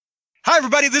Hi,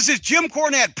 everybody. This is Jim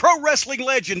Cornette, pro wrestling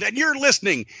legend, and you're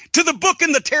listening to the Book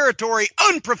in the Territory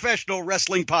Unprofessional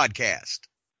Wrestling Podcast.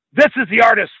 This is the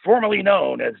artist formerly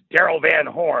known as Daryl Van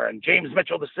Horn, James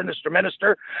Mitchell, the Sinister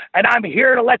Minister, and I'm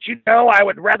here to let you know I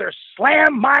would rather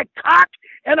slam my cock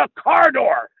in a car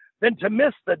door than to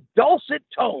miss the dulcet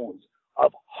tones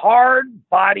of Hard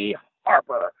Body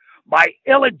Harper, my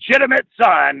illegitimate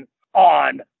son,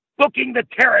 on Booking the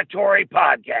Territory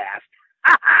podcast.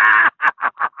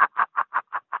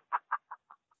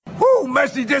 Woo,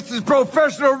 Messi, this is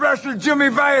professional wrestler Jimmy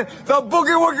Valiant, the Boogie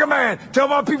Woogie Man. Tell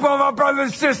my people and my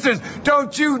brothers and sisters,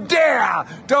 don't you dare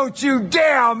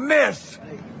miss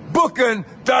Booking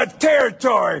the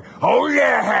Territory. Oh,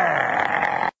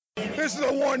 yeah. This is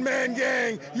a one-man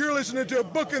gang. You're listening to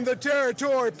Booking the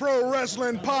Territory Pro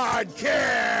Wrestling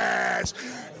Podcast.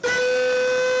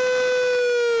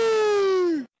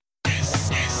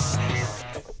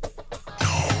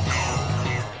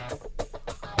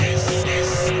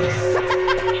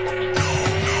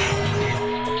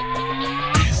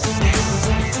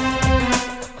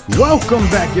 Welcome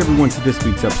back, everyone, to this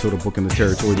week's episode of Booking the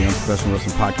Territory, the Unprofessional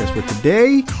Wrestling Podcast, where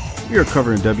today we are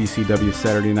covering WCW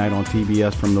Saturday Night on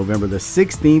TBS from November the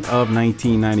 16th of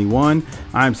 1991.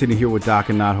 I'm sitting here with Doc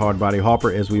and Not Hard Body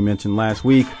Harper. As we mentioned last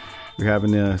week, we're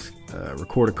having to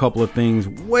record a couple of things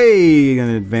way in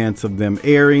advance of them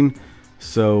airing.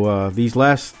 So these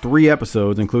last three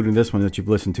episodes, including this one that you've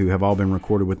listened to, have all been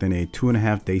recorded within a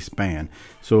 2.5 day span.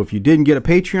 So if you didn't get a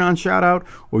Patreon shout out,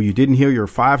 or you didn't hear your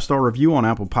 5-star review on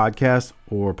Apple Podcasts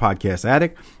or Podcast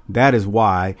Addict, that is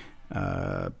why.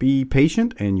 Be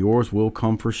patient and yours will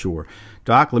come for sure.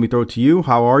 Doc, let me throw it to you.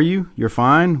 How are you? You're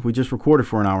fine. We just recorded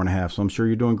for an hour and a half, so I'm sure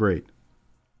you're doing great.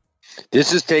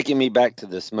 This is taking me back to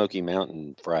the Smoky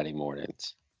Mountain Friday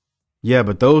mornings. Yeah,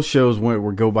 but those shows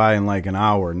would go by in like an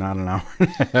hour, not an hour and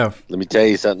a half. Let me tell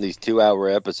you something. These 2-hour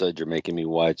episodes you're making me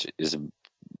watch is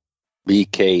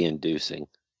BK inducing.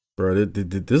 Bro,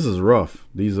 this is rough.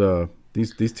 These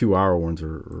 2-hour ones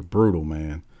are brutal,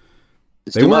 man.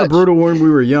 They weren't brutal when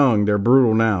we were young. They're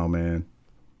brutal now, man.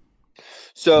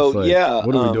 So, like, yeah,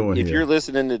 what are we doing if here? You're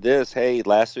listening to this, hey,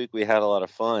 last week we had a lot of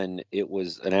fun. It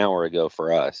was an hour ago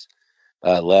for us,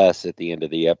 less at the end of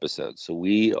the episode. So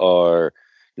we are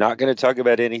not going to talk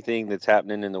about anything that's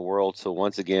happening in the world. So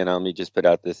once again, let me just put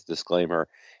out this disclaimer.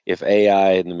 If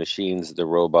AI and the machines, the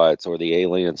robots, or the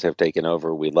aliens have taken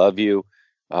over, we love you.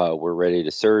 We're ready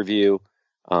to serve you.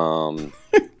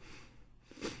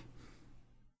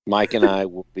 Mike and I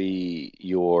will be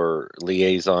your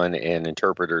liaison and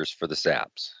interpreters for the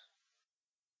SAPs.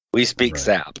 We speak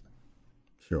SAP.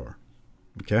 Sure.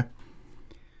 Okay.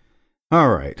 All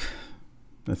right.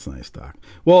 That's nice, Doc.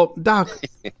 Well, Doc,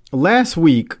 last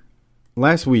week,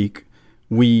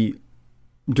 we,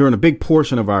 during a big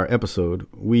portion of our episode,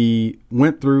 we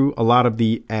went through a lot of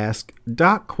the Ask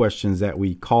Doc questions that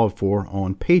we called for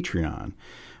on Patreon.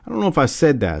 I don't know if I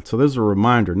said that, so there's a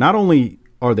reminder. Not only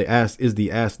is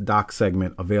the Ask Doc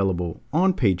segment available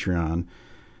on Patreon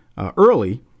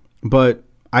early, but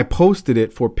I posted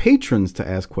it for patrons to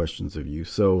ask questions of you.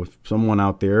 So if someone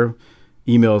out there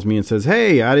emails me and says,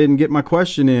 "Hey, I didn't get my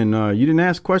question in. You didn't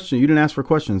ask for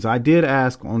questions." I did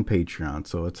ask on Patreon,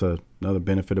 so it's another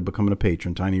benefit of becoming a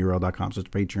patron.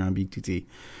 tinyurl.com/Patreon BTT.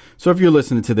 So if you're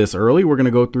listening to this early, we're going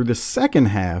to go through the second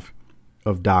half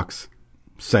of Doc's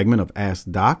segment of Ask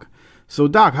Doc. So,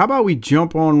 Doc, how about we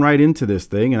jump on right into this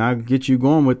thing, and I'll get you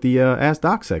going with the Ask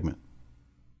Doc segment.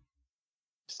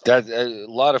 That's a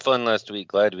lot of fun last week.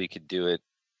 Glad we could do it.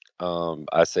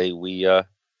 I say we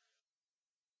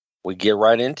get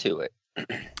right into it.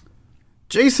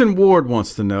 Jason Ward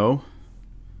wants to know,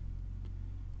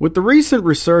 with the recent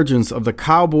resurgence of the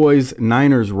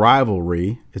Cowboys-Niners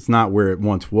rivalry, it's not where it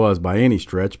once was by any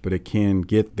stretch, but it can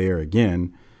get there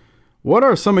again. What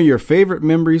are some of your favorite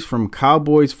memories from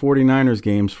Cowboys-49ers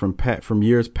games from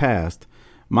years past?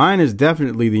 Mine is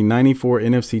definitely the 94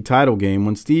 NFC title game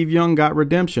when Steve Young got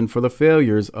redemption for the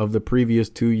failures of the previous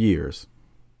 2 years.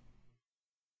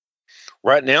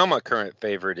 Right now, my current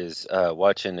favorite is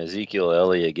watching Ezekiel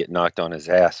Elliott get knocked on his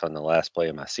ass on the last play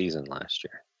of my season last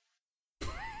year.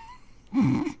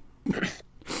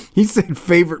 He said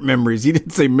favorite memories. He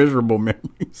didn't say miserable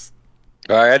memories.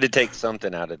 I had to take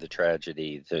something out of the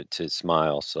tragedy to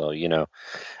smile. So,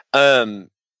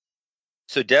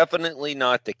 so definitely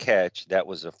not the catch. That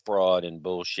was a fraud and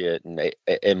bullshit.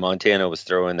 And Montana was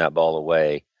throwing that ball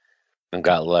away and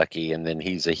got lucky. And then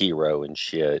he's a hero and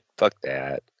shit. Fuck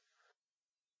that.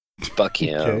 Fuck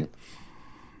him. Okay.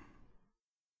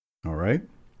 All right.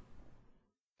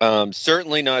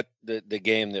 Certainly not the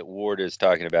game that Ward is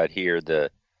talking about here,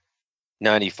 the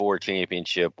 94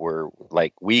 championship, where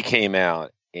like we came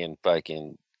out and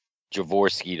fucking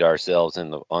Jaworski'd ourselves on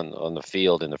the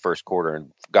field in the first quarter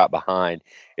and got behind,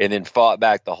 and then fought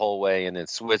back the whole way, and then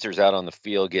Switzer's out on the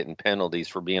field getting penalties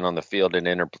for being on the field and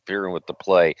interfering with the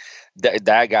play.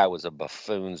 That guy was a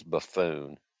buffoon's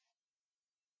buffoon.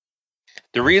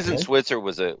 The reason Switzer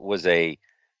was a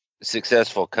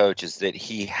successful coach is that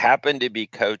he happened to be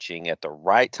coaching at the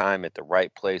right time at the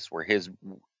right place where his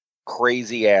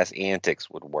crazy ass antics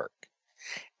would work,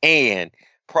 and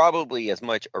probably as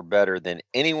much or better than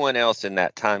anyone else in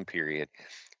that time period,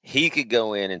 he could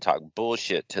go in and talk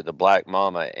bullshit to the black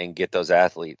mama and get those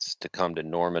athletes to come to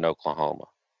Norman, Oklahoma.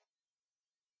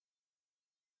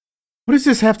 What does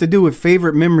this have to do with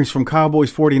favorite memories from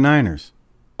Cowboys 49ers?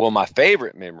 Well, my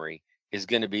favorite memory is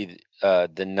going to be the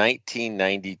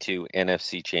 1992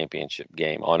 NFC Championship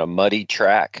game on a muddy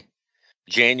track,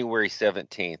 January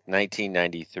 17th,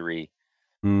 1993.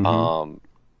 Mm-hmm.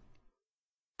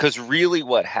 Because really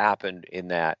what happened in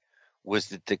that was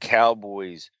that the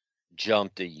Cowboys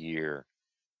jumped a year.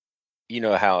 You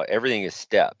know how everything is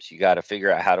steps. You got to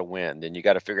figure out how to win. Then you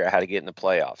got to figure out how to get in the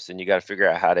playoffs. Then you got to figure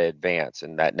out how to advance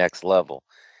in that next level.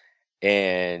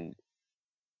 And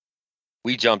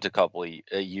we jumped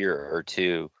a year or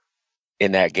two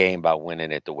in that game by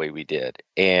winning it the way we did.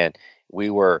 And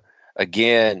we were,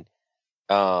 again,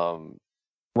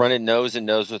 running nose and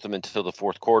nose with them until the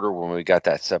fourth quarter when we got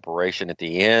that separation at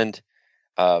the end.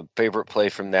 Favorite play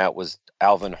from that was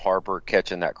Alvin Harper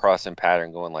catching that crossing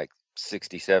pattern going like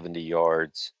 60, 70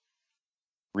 yards,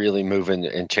 really moving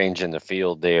and changing the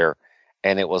field there.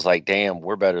 And it was like, damn,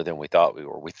 we're better than we thought we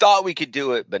were. We thought we could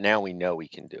do it, but now we know we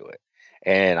can do it.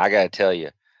 And I got to tell you,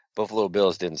 Buffalo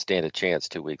Bills didn't stand a chance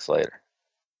 2 weeks later.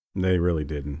 They really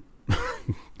didn't.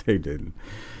 They didn't.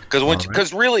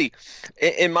 Because really,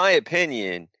 in my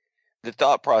opinion, the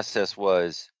thought process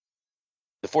was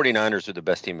the 49ers are the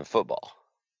best team in football.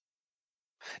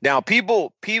 Now,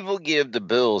 people give the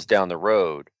Bills down the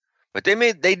road, but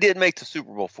they did make the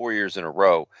Super Bowl 4 years in a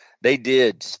row. They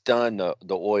did stun the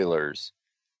Oilers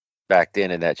back then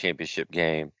in that championship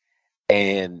game,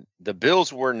 and the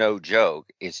Bills were no joke.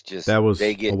 It's just that was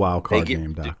a wild card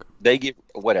game, Doc. They get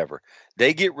whatever.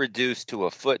 They get reduced to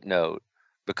a footnote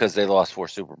because they lost 4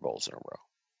 Super Bowls in a row.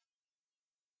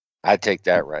 I'd take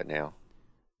that right now.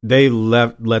 They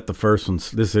let the first one.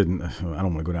 This isn't. I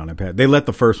don't want to go down that path. They let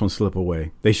the first one slip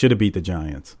away. They should have beat the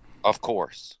Giants. Of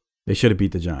course, they should have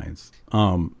beat the Giants.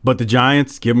 But the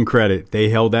Giants, give them credit. They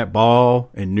held that ball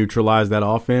and neutralized that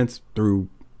offense through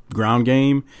ground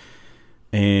game,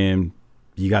 and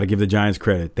you got to give the Giants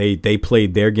credit. They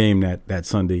played their game that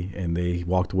Sunday, and they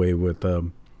walked away with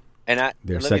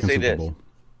their second Super Bowl.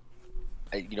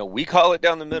 You know, we call it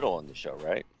down the middle on the show,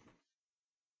 right?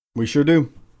 We sure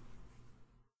do.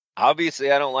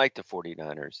 Obviously, I don't like the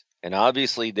 49ers, and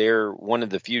obviously they're one of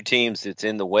the few teams that's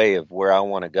in the way of where I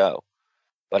want to go.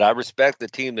 But I respect the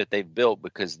team that they've built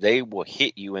because they will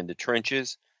hit you in the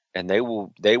trenches, and they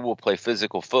will play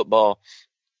physical football,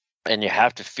 and you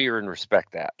have to fear and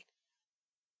respect that.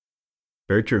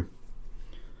 Very true.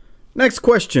 Next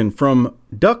question from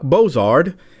Duck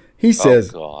Bozard. He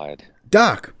says, "Oh God,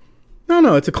 Doc,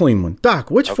 no, it's a clean one.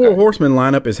 Doc, which Four Horsemen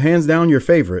lineup is hands down your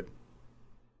favorite?"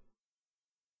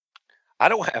 I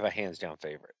don't have a hands down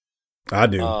favorite. I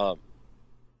do. I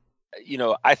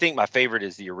think my favorite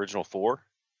is the original 4.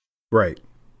 Right.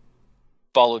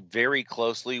 Followed very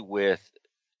closely with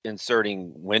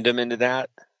inserting Wyndham into that.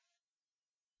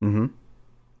 Mm-hmm.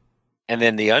 And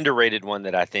then the underrated one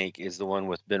that I think is the one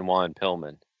with Benoit and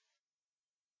Pillman.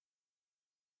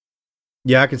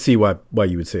 Yeah, I can see why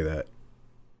you would say that.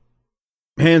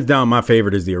 Hands down, my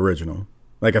favorite is the original.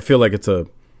 Like, I feel like it's an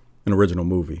original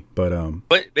movie, but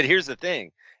here's the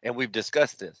thing, and we've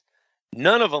discussed this.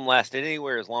 None of them lasted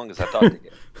anywhere as long as I thought they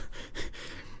did.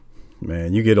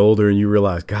 Man, you get older and you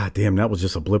realize, God damn, that was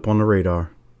just a blip on the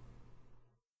radar.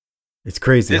 It's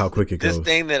crazy how quick it goes. This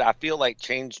thing that I feel like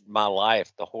changed my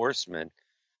life, The Horseman,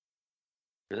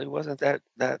 really wasn't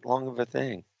that long of a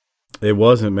thing. It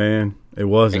wasn't, man. It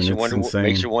wasn't. It's insane.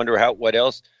 Makes you wonder what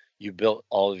else you built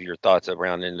all of your thoughts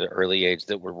around in the early age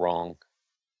that were wrong.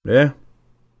 Yeah.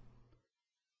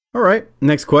 All right.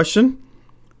 Next question.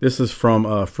 This is from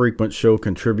a frequent show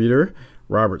contributor,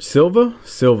 Robert Silva.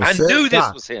 I knew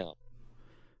this was him.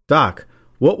 Doc,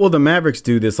 what will the Mavericks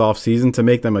do this offseason to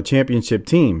make them a championship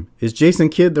team? Is Jason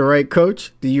Kidd the right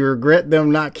coach? Do you regret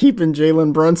them not keeping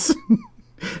Jalen Brunson?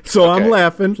 I'm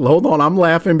laughing. Hold on. I'm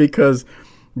laughing because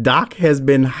Doc has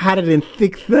been hotter than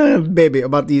thick thumb, baby,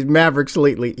 about these Mavericks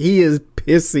lately. He is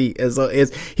pissy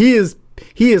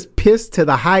he is pissed to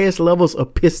the highest levels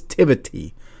of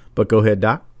pistivity. But go ahead,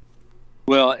 Doc.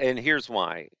 Well, and here's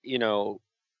why.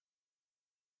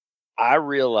 I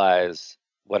realize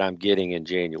what I'm getting in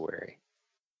January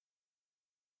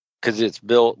because it's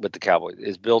built with the Cowboys.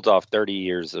 It's built off 30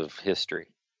 years of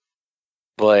history.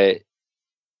 But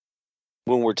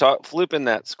when we're flipping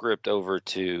that script over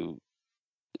to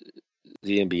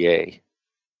the NBA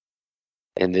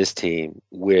and this team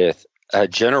with a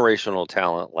generational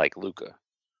talent like Luka,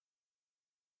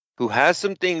 who has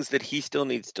some things that he still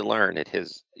needs to learn at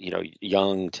his,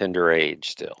 young, tender age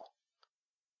still.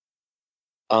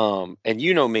 And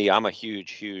you know me, I'm a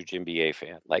huge, huge NBA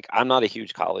fan. Like, I'm not a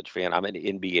huge college fan. I'm an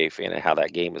NBA fan of how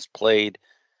that game is played.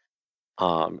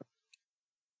 I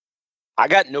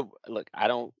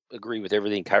don't agree with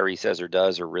everything Kyrie says or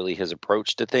does or really his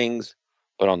approach to things,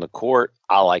 but on the court,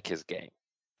 I like his game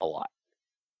a lot.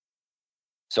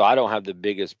 So I don't have the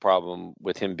biggest problem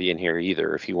with him being here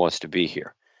either if he wants to be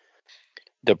here.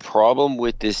 The problem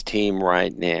with this team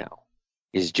right now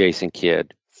is Jason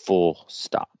Kidd, full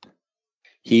stop.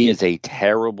 He is a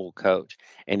terrible coach.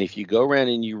 And if you go around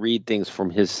and you read things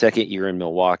from his second year in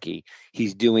Milwaukee,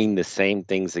 he's doing the same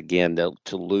things again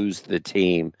to lose the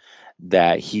team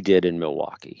that he did in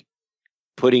Milwaukee.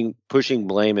 Pushing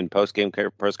blame in post-game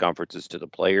press conferences to the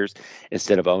players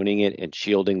instead of owning it and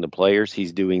shielding the players,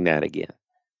 he's doing that again.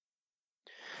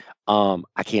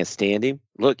 I can't stand him.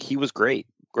 Look, he was great.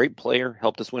 Great player,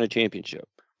 helped us win a championship.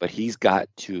 But he's got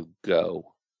to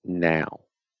go now.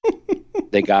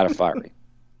 They got to fire him.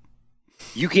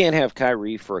 You can't have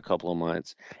Kyrie for a couple of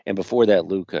months and before that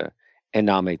Luka and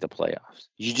not make the playoffs.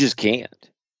 You just can't.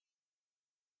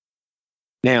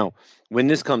 Now, when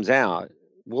this comes out,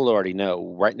 we'll already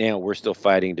know. Right now, we're still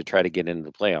fighting to try to get into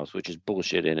the playoffs, which is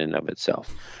bullshit in and of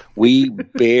itself. We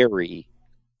bury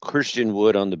Christian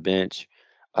Wood on the bench.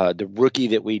 The rookie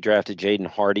that we drafted, Jaden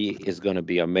Hardy, is going to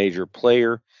be a major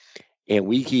player. And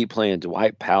we keep playing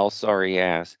Dwight Powell's sorry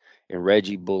ass and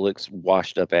Reggie Bullock's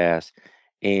washed up ass.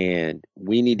 And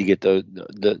we need to get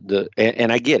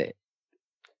and I get it.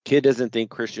 Kid doesn't think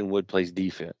Christian Wood plays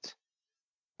defense.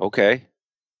 Okay.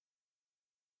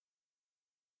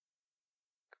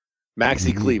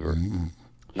 Maxi Kleber,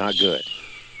 not good.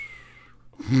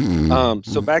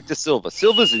 So back to Silva.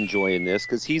 Silva's enjoying this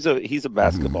because he's a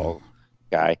basketball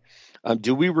guy.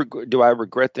 Do I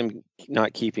regret them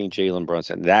not keeping Jalen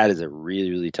Brunson? That is a really,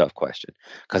 really tough question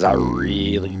because I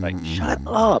really shut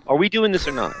up. Are we doing this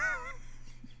or not?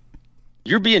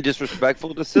 You're being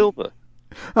disrespectful to Silva.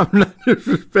 I'm not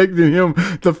disrespecting him.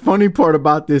 The funny part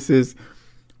about this is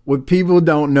what people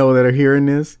don't know that are hearing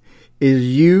this is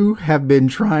you have been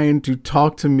trying to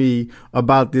talk to me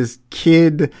about this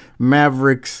Kid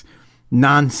Mavericks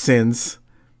nonsense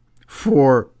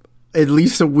for at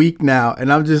least a week now.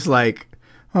 And I'm just like,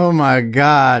 oh my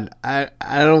God, I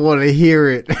don't want to hear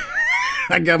it.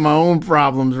 I got my own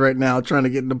problems right now trying to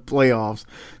get in the playoffs.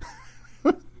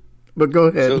 But go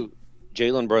ahead. So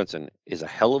Jalen Brunson is a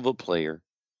hell of a player.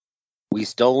 We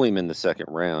stole him in the second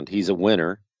round. He's a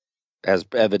winner, as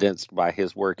evidenced by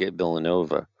his work at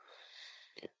Villanova.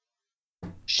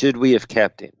 Should we have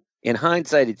kept him? In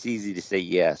hindsight, it's easy to say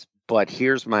yes, but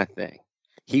here's my thing.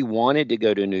 He wanted to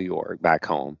go to New York, back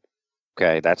home.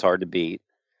 Okay, that's hard to beat.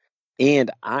 And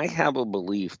I have a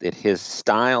belief that his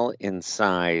style and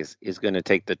size is going to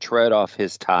take the tread off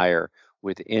his tire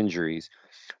with injuries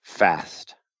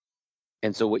fast.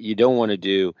 And so what you don't want to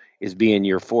do is be in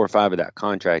year 4 or 5 of that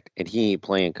contract and he ain't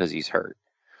playing because he's hurt.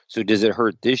 So does it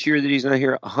hurt this year that he's not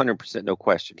here? 100%, no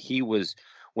question.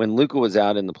 When Luka was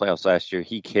out in the playoffs last year,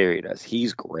 he carried us.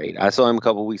 He's great. I saw him a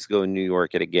couple weeks ago in New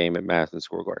York at a game at Madison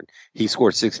Square Garden. He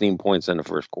scored 16 points in the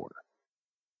first quarter.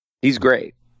 He's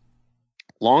great.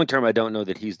 Long term, I don't know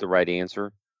that he's the right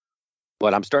answer,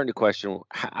 but I'm starting to question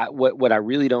what I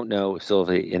really don't know,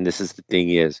 Sylvie, and this is the thing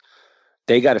is,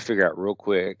 they got to figure out real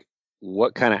quick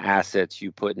what kind of assets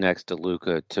you put next to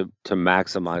Luka to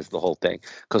maximize the whole thing.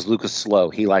 Because Luka's slow.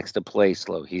 He likes to play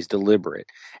slow. He's deliberate.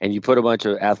 And you put a bunch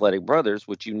of athletic brothers,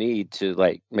 which you need to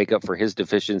make up for his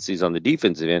deficiencies on the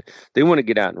defensive end. They want to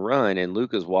get out and run, and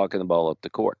Luka's walking the ball up the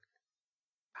court.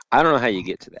 I don't know how you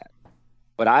get to that.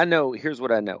 But I know, here's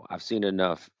what I know. I've seen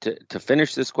enough to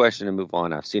finish this question and move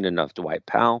on. I've seen enough Dwight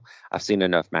Powell. I've seen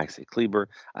enough Maxi Kleber.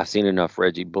 I've seen enough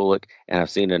Reggie Bullock. And I've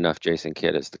seen enough Jason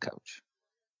Kidd as the coach.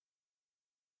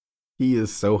 He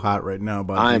is so hot right now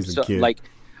about Jason Kidd.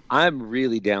 I'm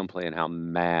really downplaying how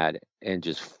mad and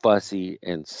just fussy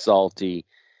and salty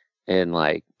and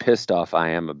pissed off I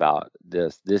am about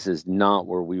this. This is not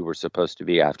where we were supposed to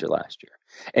be after last year.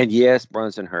 And yes,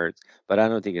 Brunson hurts, but I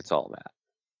don't think it's all that.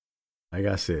 Like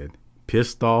I said,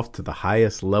 pissed off to the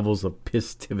highest levels of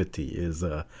pistivity is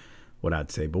what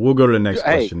I'd say. But we'll go to the next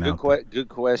question now. Good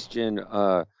question.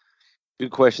 Good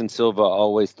question, Silva.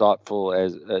 Always thoughtful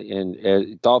as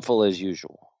thoughtful as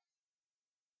usual.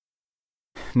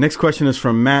 Next question is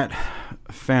from Matt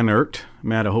Fanert.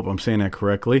 Matt, I hope I'm saying that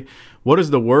correctly. What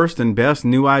is the worst and best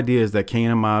new ideas that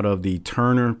came out of the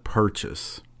Turner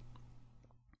purchase?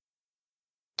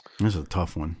 This is a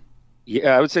tough one.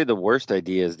 Yeah, I would say the worst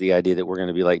idea is the idea that we're going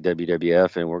to be like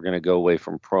WWF and we're going to go away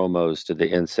from promos to the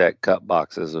insect cut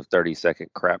boxes of 30-second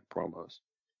crap promos.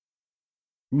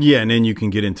 Yeah, and then you can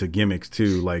get into gimmicks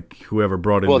too, like whoever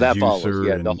brought in the that juicer. Follows.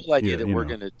 Yeah, and, the whole idea that we're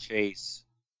know. going to chase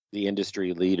the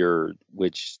industry leader,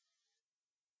 which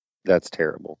that's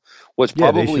terrible. What's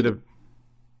probably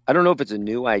I don't know if it's a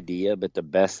new idea, but the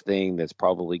best thing that's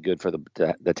probably good for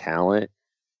the talent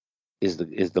is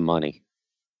the money,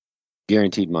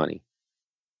 guaranteed money.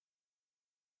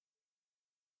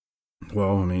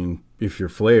 Well, I mean, if you're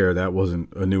Flair, that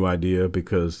wasn't a new idea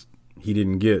because he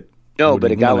didn't get. No,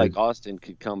 but a guy like Austin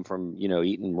could come from,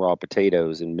 eating raw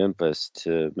potatoes in Memphis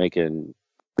to making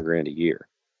 $1,000 a year.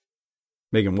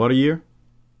 Making what a year?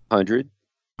 100.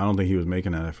 I don't think he was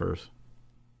making that at first.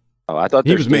 Oh, I thought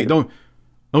he was making. Don't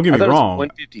get me wrong.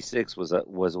 156 was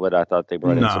what I thought they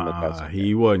brought in. Nah,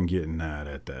 he wasn't getting that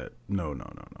at that. No.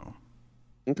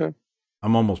 Okay.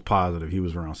 I'm almost positive he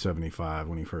was around 75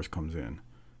 when he first comes in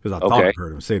because I thought I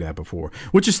heard him say that before,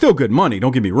 which is still good money.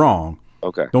 Don't get me wrong.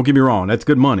 Okay. Don't get me wrong. That's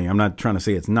good money. I'm not trying to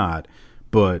say it's not,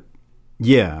 but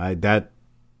yeah,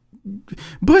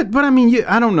 But I mean, yeah,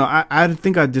 I don't know. I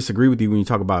think I disagree with you when you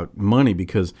talk about money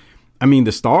because, I mean,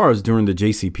 the stars during the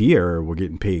JCP era were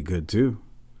getting paid good too.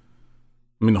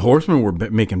 I mean, the Horsemen were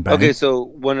making bank. Okay, so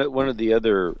one of the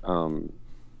other,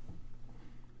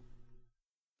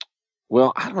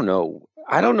 well, I don't know.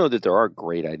 I don't know that there are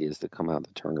great ideas that come out of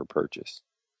the Turner purchase.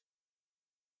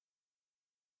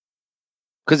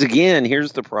 Because again,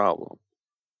 here's the problem.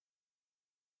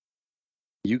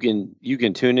 You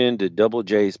can tune in to Double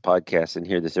J's podcast and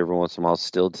hear this every once in a while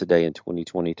still today in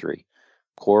 2023.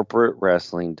 Corporate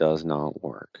wrestling does not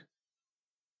work.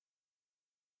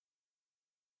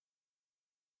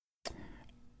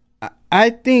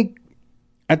 I think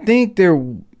they're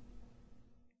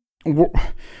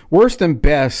worst and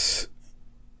best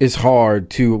is hard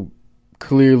to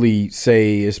clearly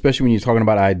say, especially when you're talking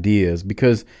about ideas,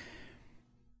 because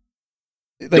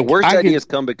the worst ideas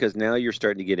come because now you're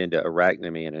starting to get into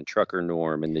Arachnaman and Trucker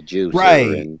Norm and the Juicer. Right.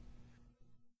 And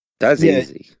that's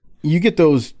easy. You get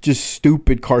those just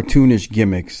stupid cartoonish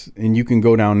gimmicks, and you can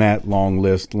go down that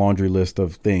laundry list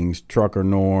of things. Trucker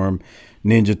Norm,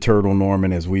 Ninja Turtle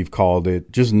Norman, as we've called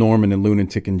it, just Norman and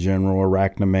Lunatic in general,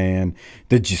 Arachnaman.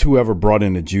 Whoever brought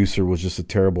in the Juicer was just a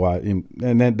terrible idea.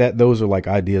 And those are like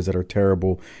ideas that are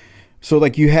terrible. So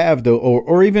like you have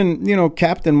or even,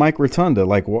 Captain Mike Rotunda,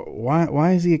 like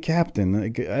why is he a captain?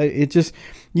 Like, it just,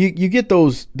 you get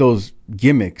those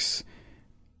gimmicks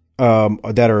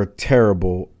that are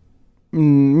terrible.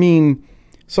 You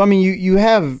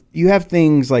have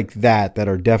things like that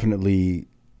are definitely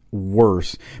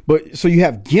worse. But so you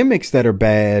have gimmicks that are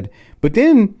bad, but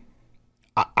then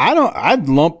I'd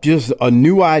lump just a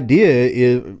new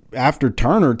idea after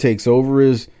Turner takes over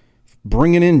is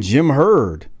bringing in Jim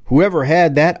Herd. Whoever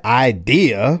had that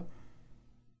idea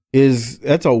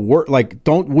that's a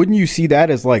wouldn't you see that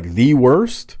as like the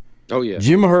worst? Oh yeah.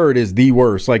 Jim Herd is the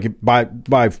worst, like by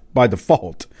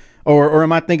default. Or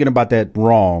am I thinking about that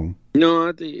wrong? No,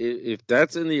 I think if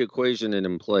that's in the equation and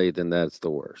in play, then that's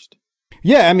the worst.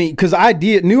 Yeah, I mean, because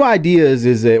new ideas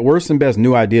is that worst and best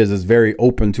new ideas is very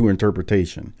open to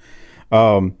interpretation.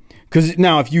 Because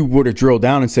now if you were to drill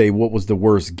down and say what was the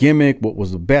worst gimmick, what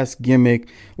was the best gimmick,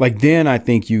 like then I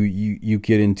think you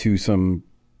get into some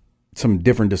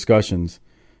different discussions.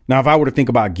 Now, if I were to think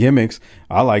about gimmicks,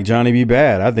 I like Johnny B.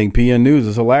 Bad. I think PN News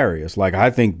is hilarious. Like, I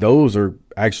think those are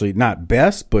actually not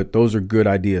best, but those are good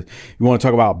ideas. You want to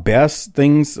talk about best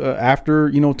things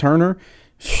after, Turner?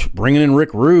 Bringing in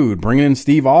Rick Rude, bringing in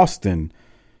Steve Austin,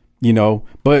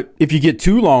 But if you get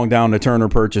too long down the Turner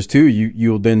purchase, too,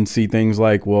 you'll then see things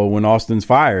like, well, when Austin's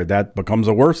fired, that becomes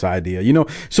a worse idea,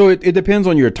 So it depends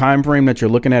on your time frame that you're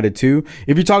looking at it, too.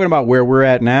 If you're talking about where we're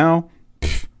at now,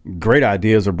 great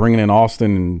ideas are bringing in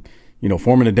Austin and,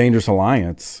 forming a dangerous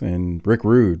alliance and Rick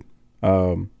Rude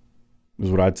is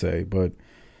what I'd say. But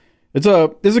it's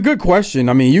a good question.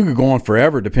 I mean, you could go on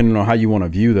forever depending on how you want to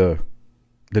view the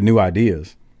new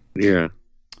ideas. Yeah.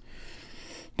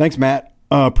 Thanks, Matt.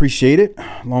 Appreciate it.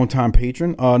 Longtime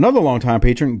patron. Another longtime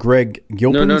patron, Greg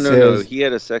Gilpin. No. He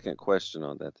had a second question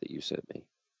on that you sent me.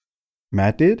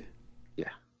 Matt did? Yeah.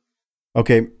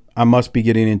 Okay. I must be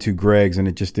getting into Greg's and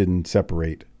it just didn't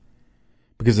separate.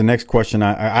 because the next question,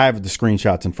 I have the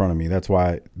screenshots in front of me. That's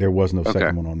why there was no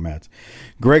second one on Matt's.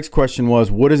 Greg's question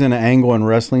was, what is an angle in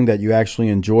wrestling that you actually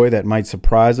enjoy that might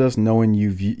surprise us, knowing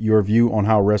your view on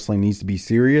how wrestling needs to be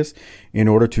serious in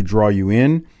order to draw you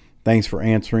in? Thanks for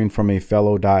answering from a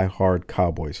fellow diehard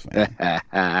Cowboys fan.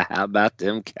 How about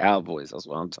them Cowboys? That's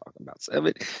what I'm talking about.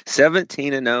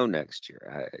 17-0 next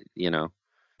year.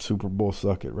 Super Bowl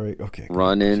suck it, right? Okay.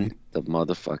 Running the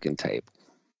motherfucking table.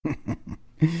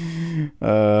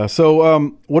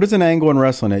 So what is an angle in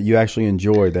wrestling that you actually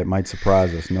enjoy that might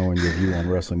surprise us, knowing your view on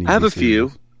wrestling? I have a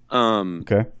few.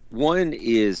 Okay. One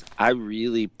is I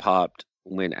really popped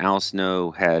when Al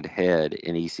Snow had head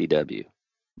in ECW.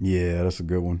 Yeah, that's a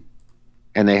good one.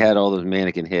 And they had all those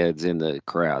mannequin heads in the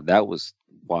crowd. That was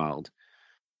wild.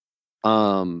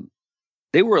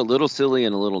 They were a little silly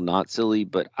and a little not silly,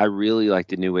 but I really like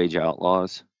the New Age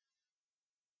Outlaws.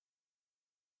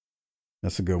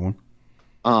 That's a good one.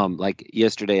 Like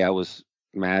yesterday I was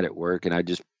mad at work and I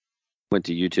just went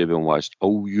to YouTube and watched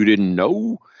Oh You Didn't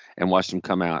Know and watched them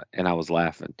come out and I was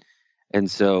laughing. And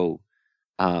so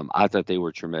I thought they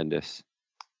were tremendous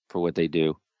for what they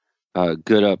do.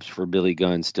 Good ups for Billy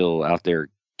Gunn, still out there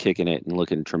kicking it and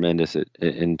looking tremendous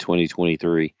in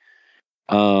 2023.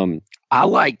 I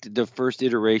liked the first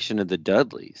iteration of the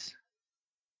Dudleys.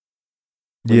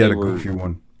 Yeah, the goofy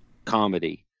one.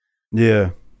 Comedy. Yeah.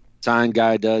 Sign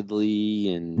Guy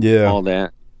Dudley and all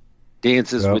that.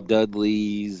 Dances with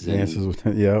Dudleys.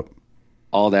 Yep.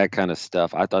 All that kind of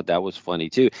stuff. I thought that was funny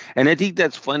too. And I think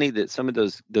that's funny that some of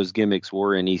those gimmicks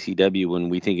were in ECW when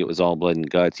we think it was all blood and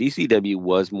guts. ECW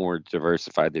was more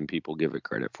diversified than people give it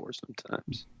credit for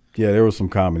sometimes. Yeah, there was some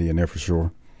comedy in there for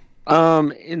sure.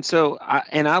 And so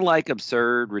I like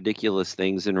absurd, ridiculous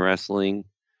things in wrestling.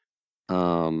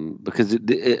 Because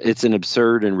it's an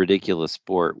absurd and ridiculous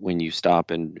sport when you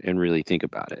stop and really think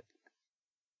about it.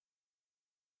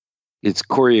 It's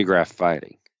choreographed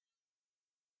fighting.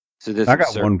 So this I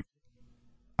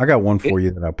got one for you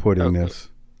that I put in this.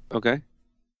 Okay.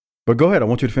 But go ahead. I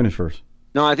want you to finish first.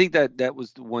 No, I think that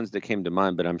was the ones that came to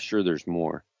mind, but I'm sure there's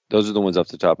more. Those are the ones off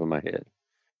the top of my head.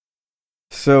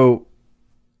 So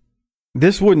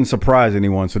this wouldn't surprise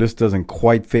anyone, so this doesn't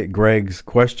quite fit Greg's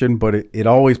question, but it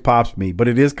always pops me. But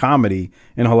it is comedy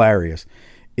and hilarious.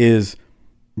 Is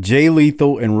Jay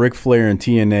Lethal and Ric Flair and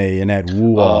TNA and that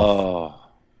woo-off.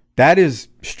 That is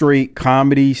straight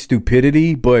comedy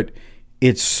stupidity, but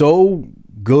it's so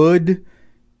good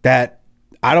that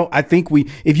I think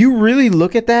if you really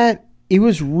look at that, it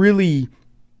was really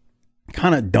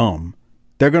kind of dumb.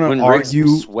 They're going to argue.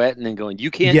 Rick's sweating and going, you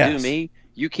can't do me.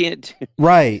 You can't do.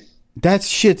 Right. That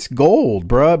shit's gold,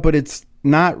 bruh, but it's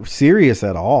not serious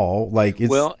at all. Like,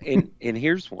 it's and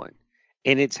here's one.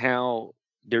 And it's how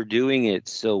they're doing it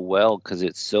so well because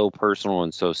it's so personal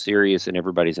and so serious and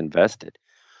everybody's invested.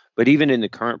 But even in the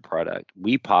current product,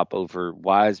 we pop over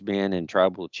Wise Man and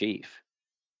Tribal Chief.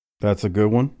 That's a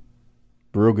good one.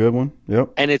 Real good one.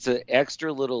 Yep. And it's an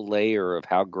extra little layer of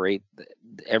how great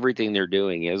everything they're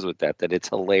doing is with that it's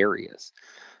hilarious.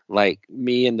 Like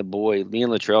me and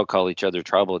Latrell call each other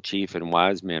Tribal Chief and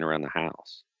Wise Man around the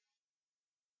house.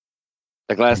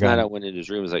 Like last night I went into his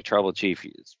room, it was like, Tribal Chief,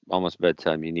 it's almost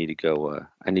bedtime. You need to go,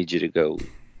 I need you to go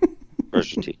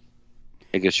brush your teeth.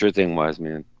 I guess sure thing, Wise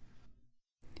Man.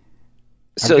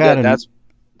 So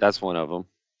that's one of them.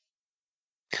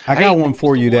 I got one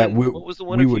for you that what was the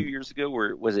one a few years ago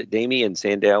where was it Damien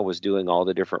Sandow was doing all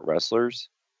the different wrestlers?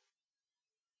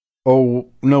 Oh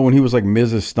no, when he was like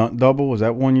Miz's stunt double, was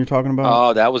that one you're talking about?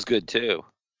 Oh, that was good too.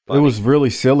 Funny. It was really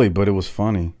silly, but it was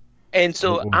funny. And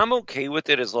so I'm okay with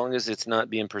it as long as it's not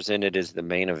being presented as the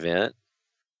main event.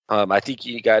 I think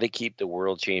you got to keep the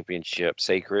world championship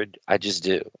sacred. I just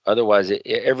do. Otherwise,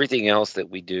 everything else that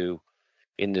we do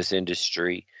in this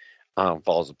industry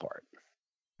falls apart.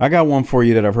 I got one for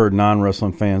you that I've heard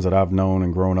non-wrestling fans that I've known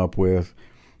and grown up with,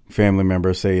 family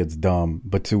members say it's dumb,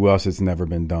 but to us it's never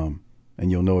been dumb. And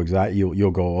you'll know exactly,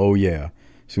 you'll go, oh yeah,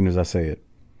 as soon as I say it.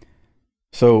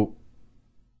 So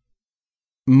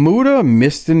Muda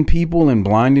misting people and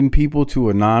blinding people to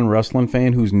a non-wrestling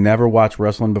fan who's never watched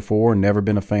wrestling before and never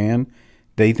been a fan,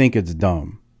 they think it's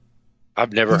dumb.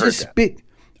 I've never heard that.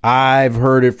 I've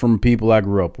heard it from people I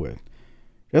grew up with.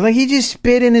 They're like, he just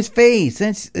spit in his face.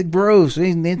 That's gross.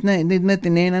 There's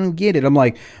nothing there. I don't get it. I'm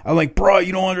like, bro,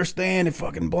 you don't understand. It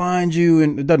fucking blinds you,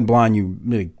 and it doesn't blind you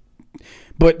really.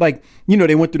 But like,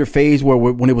 they went through the phase where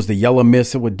when it was the yellow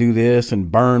mist, it would do this and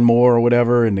burn more or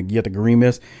whatever, and you get the green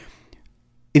mist.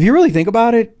 If you really think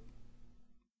about it,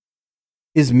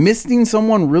 is misting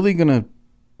someone really gonna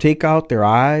take out their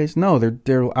eyes? No,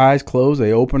 their eyes closed.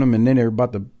 They open them, and then they're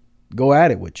about to go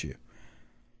at it with you.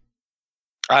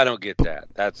 I don't get that.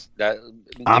 That's that.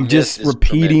 I'm just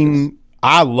repeating. Tremendous.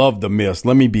 I love The Mist.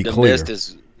 Let me be clear.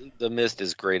 The Mist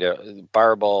is great.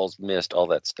 Fireballs, Mist, all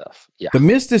that stuff. Yeah. The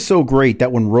Mist is so great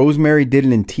that when Rosemary did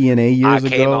it in TNA years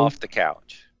ago, I came off the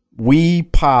couch. We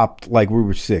popped like we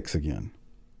were 6 again.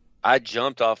 I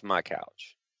jumped off my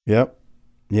couch. Yep.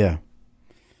 Yeah.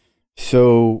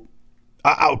 So,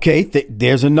 okay,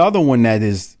 there's another one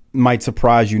that might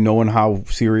surprise you, knowing how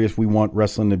serious we want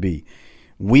wrestling to be.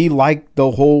 We like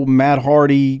the whole Matt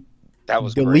Hardy that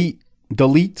was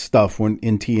delete stuff in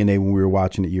TNA when we were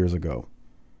watching it years ago.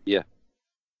 Yeah.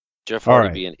 Jeff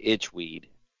Hardy being itchweed.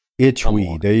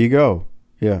 Itchweed. There you go.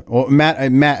 Yeah. Well, Matt,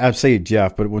 I say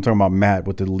Jeff, but we're talking about Matt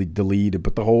with the deleted,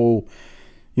 but the whole,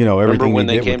 everything. Remember when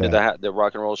they came to the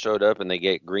Rock and Roll showed up and they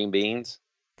get green beans?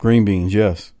 Green beans,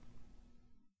 yes.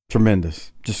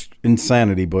 Tremendous. Just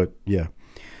insanity, but yeah.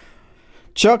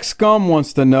 Chuck Scum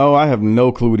wants to know, I have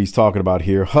no clue what he's talking about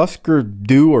here. Husker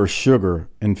Du or Sugar,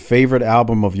 and favorite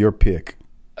album of your pick?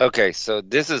 Okay, so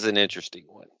this is an interesting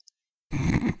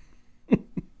one.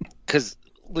 Because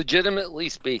legitimately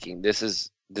speaking, this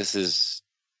is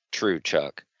true,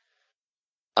 Chuck.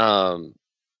 We're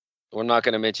not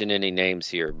going to mention any names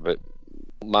here, but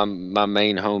my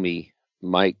main homie,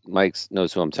 Mike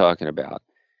knows who I'm talking about.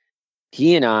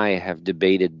 He and I have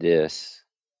debated this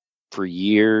for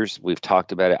years. We've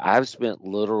talked about it. I've spent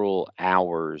literal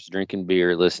hours drinking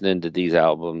beer, listening to these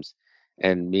albums,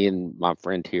 and me and my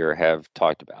friend here have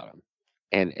talked about them.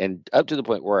 And up to the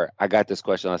point where I got this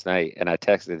question last night, and I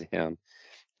texted him,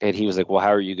 and he was like, "Well,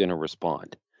 how are you going to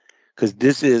respond?" Because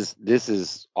this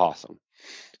is awesome.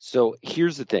 So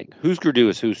here's the thing: Husker Du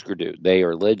is Husker Du. They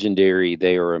are legendary.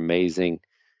 They are amazing.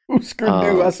 Husker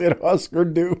Du. I said Husker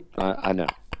Du. I know.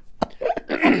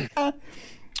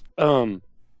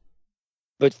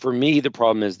 But for me, the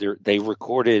problem is they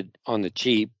recorded on the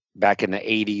cheap back in the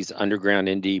 80s, underground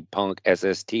indie punk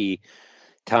SST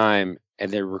time,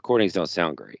 and their recordings don't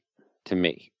sound great to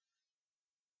me.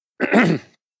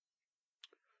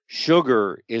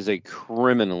 Sugar is a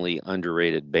criminally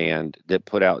underrated band that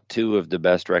put out 2 of the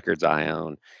best records I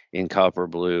own in Copper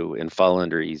Blue and Fall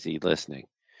Under Easy Listening.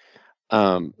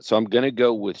 So I'm going to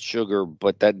go with Sugar,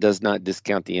 but that does not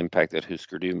discount the impact that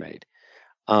Husker Du made.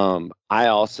 I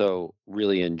also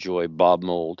really enjoy Bob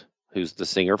Mould, who's the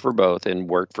singer for both and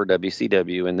worked for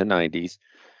WCW in the 90s.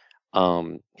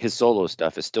 His solo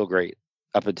stuff is still great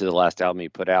up until the last album he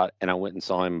put out, and I went and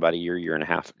saw him about a year and a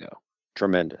half ago.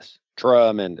 Tremendous.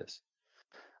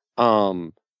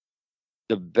 The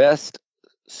best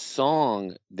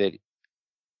song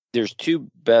there's 2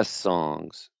 best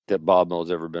songs that Bob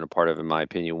Mould's ever been a part of, in my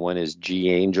opinion. One is G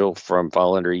Angel from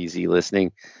Fall Under Easy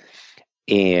Listening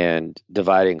and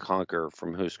Divide and Conquer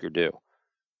from Husker Du.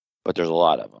 But there's a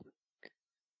lot of them.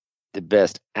 The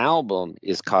best album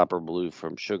is Copper Blue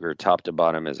from Sugar, top to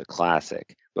bottom is a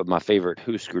classic. But my favorite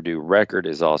Husker Du record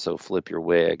is also Flip Your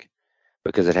Wig,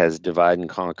 because it has Divide and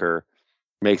Conquer,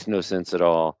 Makes No Sense at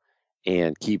All,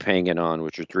 and Keep Hanging On,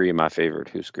 which are 3 of my favorite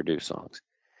Husker Du songs.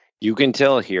 You can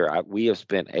tell here, we have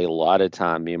spent a lot of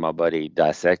time, me and my buddy,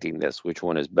 dissecting this, which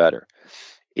one is better.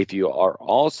 If you are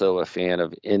also a fan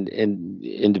of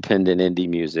independent indie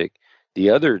music, the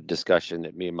other discussion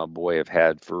that me and my boy have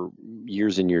had for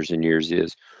years and years and years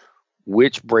is,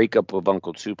 which breakup of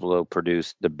Uncle Tupelo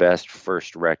produced the best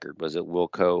first record? Was it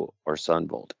Wilco or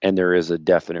Sunvolt? And there is a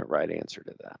definite right answer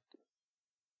to that.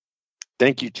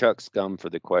 Thank you, Chuck Scum,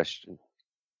 for the question.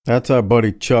 That's our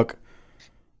buddy Chuck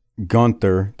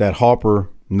Gunther that Harper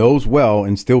knows well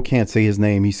and still can't say his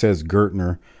name. He says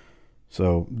Gertner.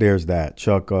 So there's that.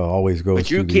 Chuck always goes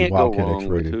to the Wildcat X-rated. But you can't go wrong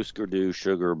with Husker Du,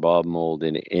 Sugar, Bob Mould,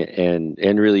 and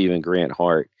really even Grant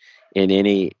Hart in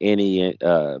any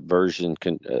version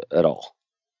at all.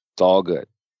 It's all good.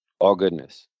 All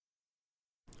goodness.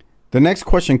 The next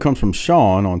question comes from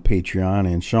Sean on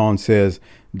Patreon, and Sean says,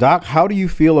 Doc, how do you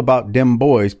feel about them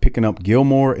boys picking up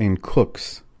Gilmore and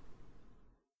Cooks?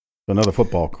 Another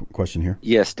football question here.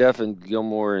 Yeah, Stephen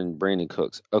Gilmore and Brandon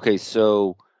Cooks. Okay,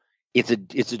 so it's a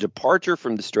departure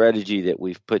from the strategy that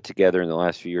we've put together in the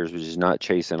last few years, which is not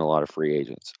chasing a lot of free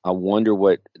agents. I wonder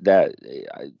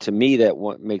to me,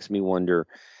 that makes me wonder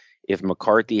if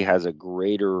McCarthy has a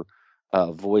greater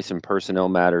voice in personnel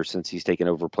matters since he's taken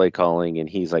over play calling, and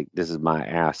he's like, this is my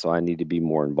ass, so I need to be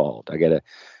more involved. I got to,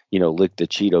 lick the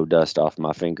Cheeto dust off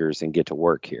my fingers and get to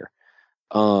work here.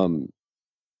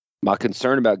 My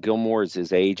concern about Gilmore is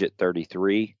his age at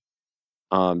 33.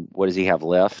 What does he have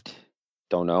left?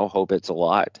 Don't know. Hope it's a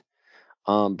lot.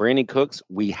 Brandon Cooks,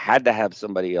 we had to have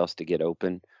somebody else to get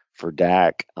open for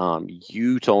Dak.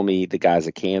 You told me the guy's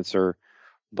a cancer,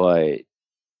 but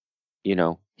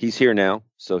he's here now,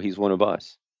 so he's one of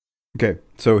us. Okay,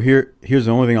 so here's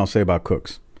the only thing I'll say about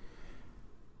cooks.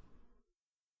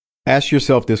 Ask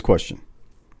yourself this question.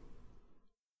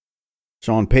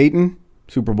 Sean Payton,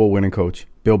 Super Bowl winning coach.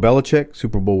 Bill Belichick,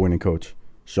 Super Bowl winning coach.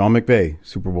 Sean McVay,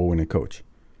 Super Bowl winning coach.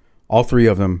 All three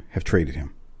of them have traded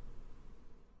him.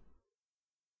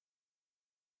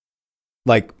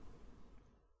 Like,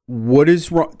 what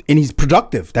is wrong? And he's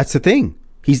productive. That's the thing.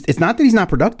 It's not that he's not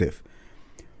productive.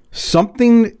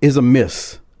 Something is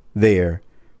amiss there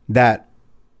that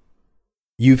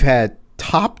you've had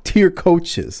top tier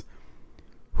coaches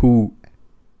who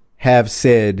have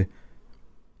said,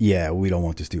 yeah, we don't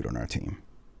want this dude on our team.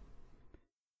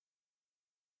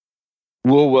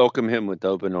 We'll welcome him with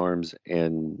open arms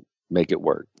and make it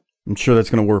work. I'm sure that's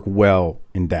going to work well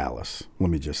in Dallas, let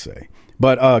me just say.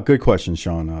 But good question,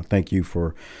 Sean. Thank you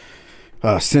for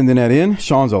sending that in.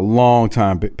 Sean's a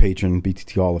long-time patron,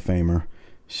 BTT Hall of Famer.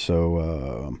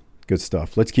 So good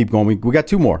stuff. Let's keep going. We got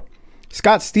two more.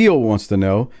 Scott Steele wants to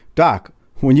know, Doc,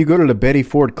 when you go to the Betty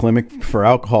Ford Clinic for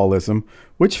alcoholism,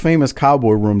 which famous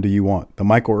cowboy room do you want? The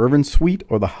Michael Irvin suite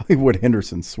or the Hollywood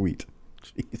Henderson suite?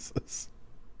 Jesus.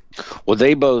 Well,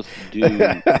 they both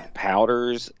do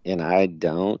powders, and I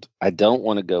don't. I don't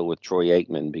want to go with Troy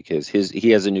Aikman because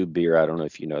he has a new beer. I don't know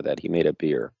if you know that. He made a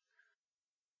beer.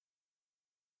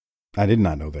 I did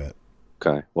not know that.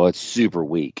 Okay. Well, it's super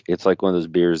weak. It's like one of those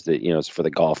beers that, it's for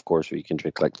the golf course where you can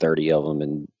drink like 30 of them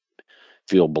and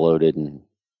feel bloated and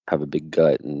have a big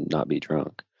gut and not be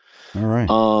drunk. All right.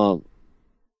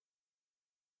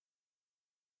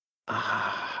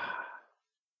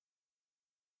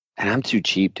 And I'm too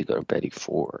cheap to go to Betty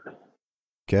Ford.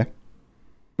 Okay.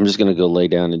 I'm just going to go lay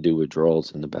down and do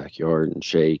withdrawals in the backyard and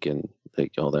shake and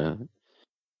take all that.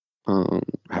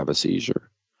 Have a seizure.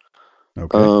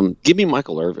 Okay. Give me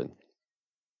Michael Irvin.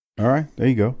 All right. There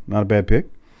you go. Not a bad pick.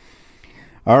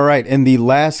 All right. And the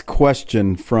last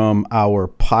question from our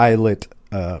pilot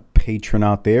patron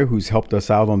out there who's helped us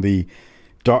out on the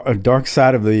dark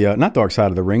side of the, not dark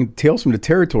side of the ring, Tales from the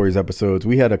Territories episodes.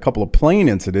 We had a couple of plane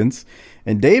incidents,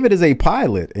 and David is a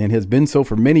pilot and has been so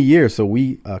for many years. So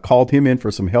we called him in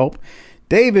for some help.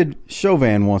 David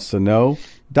Chauvin wants to know,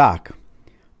 Doc,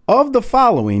 of the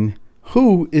following,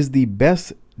 who is the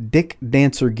best dick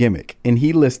dancer gimmick? And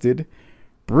he listed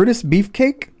Brutus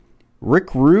Beefcake,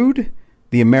 Rick Rude,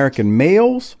 the American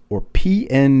Males, or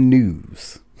PN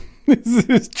News. This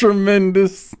is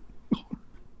tremendous.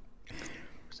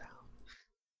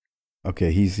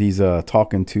 Okay, he's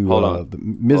talking to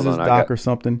Mrs. Doc or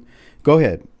something. Go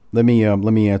ahead. Let me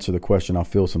answer the question. I'll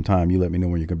fill some time. You let me know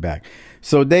when you get back.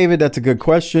 So, David, that's a good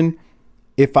question.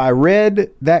 If I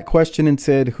read that question and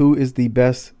said, who is the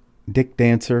best dick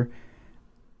dancer,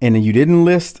 and you didn't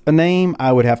list a name,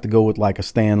 I would have to go with like a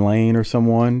Stan Lane or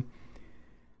someone.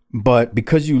 But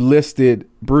because you listed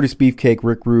Brutus Beefcake,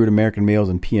 Rick Rude, American Males,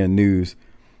 and PN News,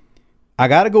 I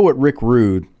got to go with Rick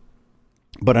Rude.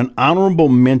 But an honorable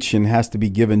mention has to be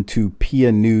given to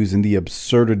PN News and the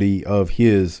absurdity of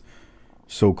his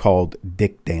so-called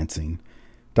dick dancing.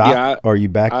 Doc, are you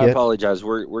back yet? I apologize.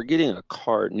 We're getting a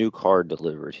new card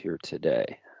delivered here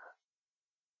today.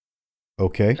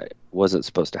 Okay. It wasn't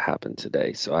supposed to happen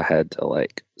today, so I had to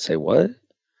say what?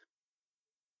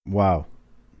 Wow.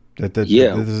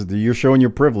 You're showing your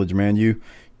privilege, man. You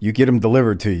get them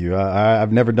delivered to you.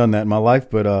 I've never done that in my life,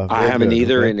 but I haven't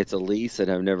either, and it's a lease,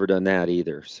 and I've never done that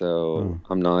either. So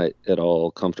I'm not at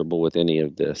all comfortable with any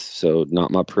of this. So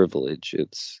not my privilege.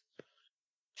 It's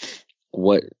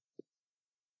what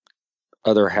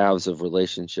other halves of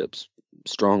relationships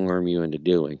strong arm you into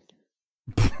doing.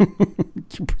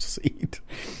 You proceed.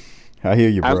 I hear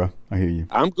you, bro. I hear you.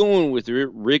 I'm going with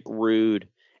Rick Rude,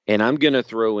 and I'm going to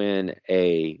throw in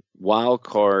a wild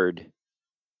card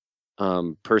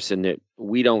person that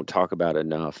we don't talk about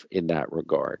enough in that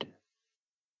regard.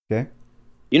 Okay.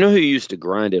 You know who used to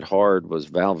grind it hard was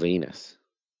Val Venus.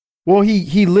 Well,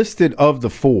 he listed of the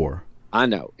four. I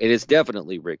know. It is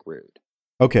definitely Rick Rude.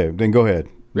 Okay, then go ahead.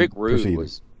 Rick Rude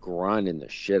was grinding the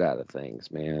shit out of things,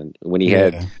 man. When he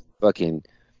had fucking,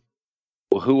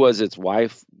 who was its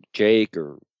wife, Jake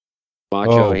or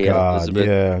Macho? Oh, he God, had Elizabeth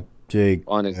yeah, Jake.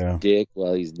 on his dick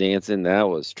while he's dancing. That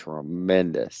was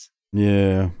tremendous.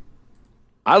 Yeah.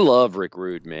 I love Rick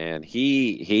Rude, man.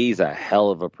 He's a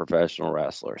hell of a professional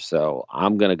wrestler, so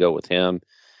I'm going to go with him.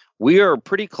 We are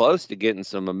pretty close to getting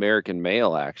some American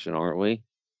Male action, aren't we?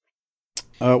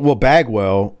 Well,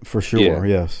 Bagwell, for sure,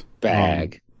 yes.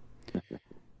 And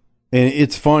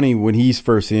it's funny, when he's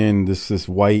first in, this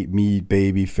white meat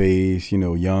baby face,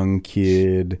 young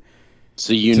kid.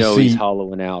 So he's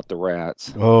hollowing out the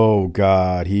rats. Oh,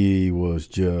 God, he was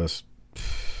just,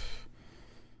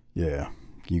 yeah,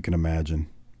 you can imagine.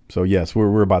 So yes,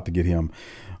 we're about to get him.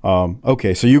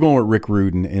 Okay, so you're going with Rick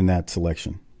Rude in that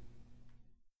selection.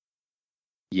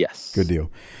 Yes. Good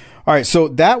deal. All right, so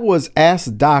that was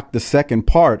Ask Doc, the second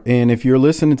part. And if you're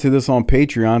listening to this on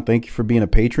Patreon, thank you for being a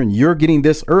patron. You're getting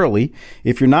this early.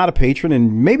 If you're not a patron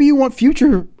and maybe you want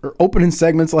future opening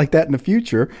segments like that in the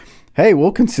future, hey,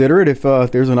 we'll consider it if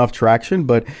there's enough traction.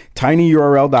 But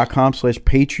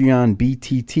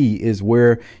tinyurl.com/PatreonBTT is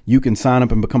where you can sign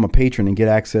up and become a patron and get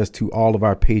access to all of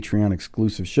our Patreon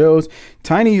exclusive shows.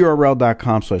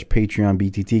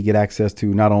 tinyurl.com/PatreonBTT, get access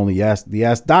to not only the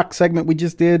Ask Doc segment we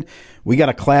just did. We got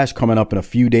a Clash coming up in a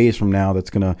few days from now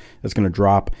that's gonna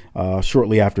drop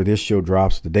shortly after this show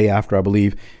drops, the day after, I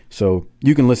believe. So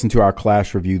you can listen to our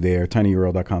Clash review there,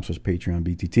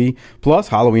 tinyurl.com/PatreonBTT. Plus,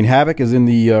 Halloween Havoc is in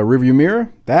the rearview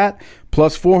mirror. That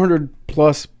plus 400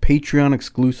 plus Patreon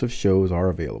exclusive shows are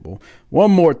available.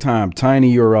 One more time,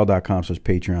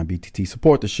 tinyurl.com/PatreonBTT.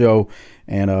 Support the show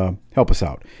and help us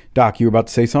out. Doc, you were about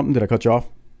to say something? Did I cut you off?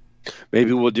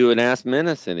 Maybe we'll do an Ask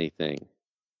Menace anything.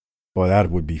 Boy,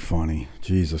 that would be funny.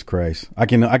 Jesus Christ. I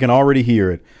can already hear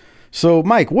it. So,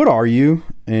 Mike, what are you?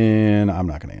 And I'm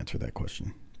not going to answer that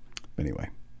question. Anyway.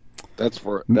 That's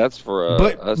for us.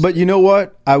 But you know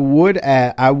what? I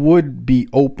would be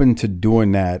open to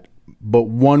doing that. But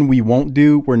one we won't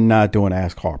do, we're not doing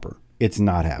Ask Harper. It's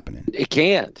not happening. It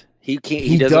can't. He can't.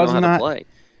 He doesn't know how to play.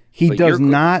 He does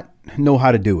not know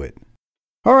how to do it.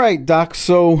 All right, Doc.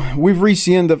 So we've reached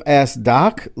the end of Ask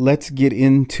Doc. Let's get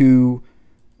into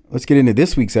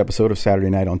this week's episode of Saturday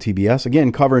Night on TBS.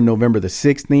 Again, covering November the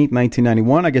 16th,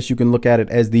 1991. I guess you can look at it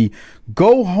as the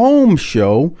go-home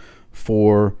show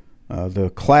for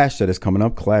the Clash that is coming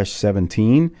up, Clash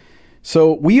 17.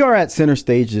 So we are at center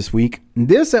stage this week.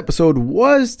 This episode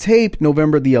was taped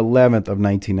November the 11th of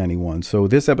 1991. So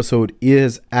this episode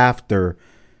is after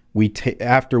we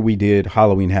did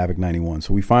Halloween Havoc 91.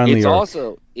 So we finally It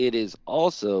is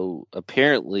also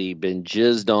apparently been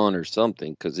jizzed on or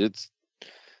something, because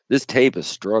this tape is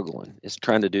struggling. It's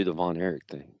trying to do the Von Erich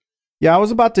thing. Yeah, I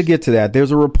was about to get to that.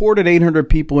 There's a reported 800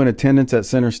 people in attendance at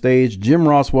center stage. Jim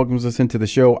Ross welcomes us into the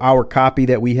show. Our copy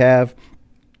that we have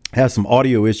has some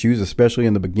audio issues, especially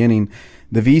in the beginning.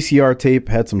 The VCR tape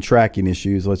had some tracking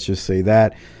issues, let's just say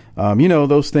that.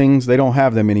 Those things, they don't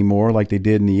have them anymore like they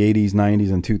did in the 80s,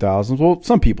 90s, and 2000s. Well,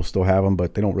 some people still have them,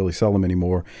 but they don't really sell them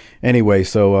anymore. Anyway,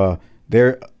 so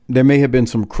there may have been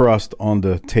some crust on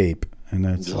the tape, and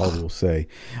that's all we'll say.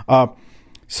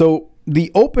 So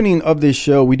the opening of this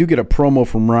show, we do get a promo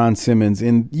from Ron Simmons,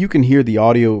 and you can hear the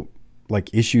audio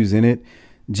issues in it.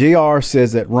 JR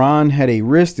says that Ron had a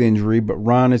wrist injury, but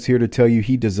Ron is here to tell you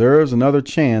he deserves another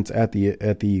chance at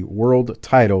the world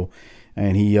title,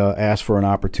 and he asked for an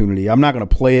opportunity. I'm not going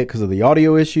to play it because of the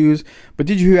audio issues, but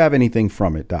did you have anything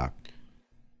from it, Doc?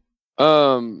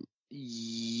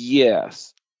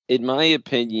 Yes. In my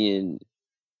opinion,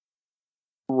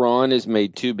 Ron has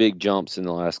made two big jumps in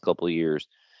the last couple of years.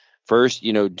 First,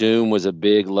 Doom was a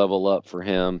big level up for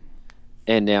him.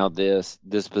 And now this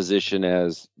position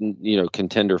as,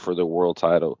 contender for the world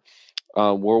title.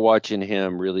 We're watching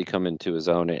him really come into his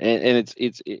own. And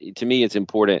it's to me, it's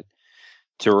important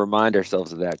to remind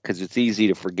ourselves of that, because it's easy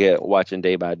to forget watching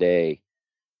day by day.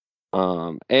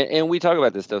 And we talk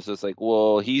about this stuff. So it's like,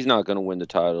 well, he's not going to win the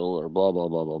title or blah, blah,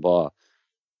 blah, blah, blah.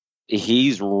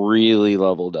 He's really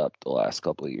leveled up the last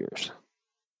couple of years.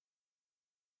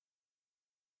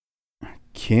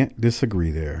 Can't disagree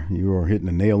there. You are hitting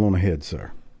the nail on the head,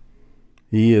 sir.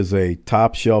 He is a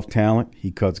top shelf talent.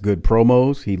 He cuts good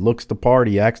promos. He looks the part.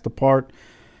 He acts the part.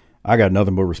 I got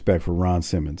nothing but respect for Ron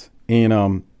Simmons.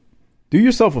 And do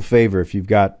yourself a favor, if you've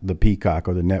got the Peacock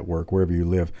or the network, wherever you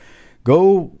live,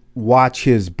 go watch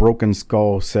his Broken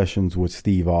Skull sessions with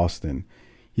Steve Austin.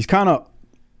 He's kind of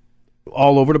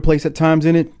all over the place at times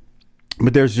in it,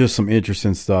 but there's just some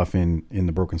interesting stuff in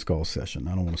the Broken Skull session.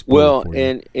 I don't want to spoil it for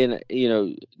you. And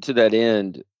to that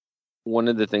end, one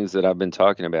of the things that I've been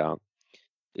talking about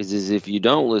is if you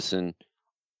don't listen,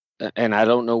 and I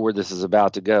don't know where this is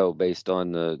about to go based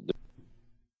on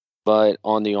but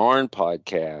on the Arn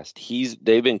podcast,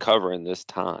 they've been covering this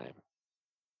time.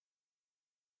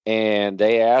 And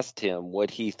they asked him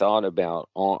what he thought about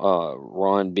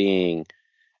Ron being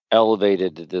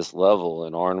elevated to this level,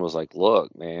 and Arn was like,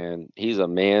 look, man, he's a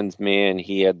man's man.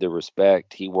 He had the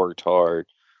respect. He worked hard.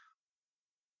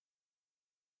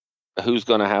 Who's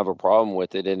going to have a problem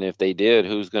with it? And if they did,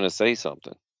 who's going to say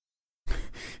something?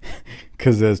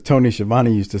 Because as Tony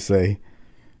Schiavone used to say,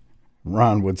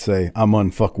 Ron would say, I'm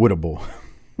unfuckwittable.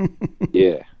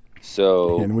 Yeah.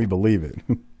 So. And we believe it.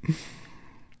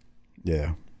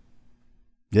 Yeah.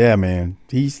 Yeah, man.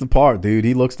 He's the part, dude.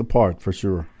 He looks the part for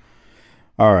sure.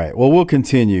 All right. Well, we'll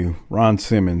continue. Ron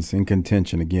Simmons in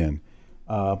contention again.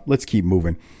 Let's keep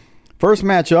moving. First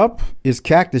matchup is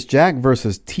Cactus Jack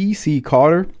versus TC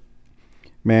Carter.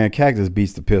 Man, Cactus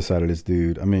beats the piss out of this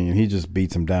dude. I mean, he just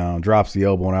beats him down, drops the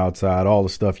elbow on the outside, all the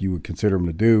stuff you would consider him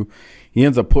to do. He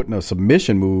ends up putting a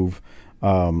submission move.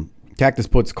 Cactus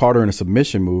puts Carter in a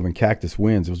submission move, and Cactus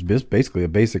wins. It was basically a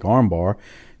basic armbar.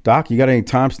 Doc, you got any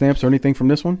timestamps or anything from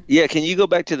this one? Yeah, can you go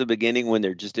back to the beginning when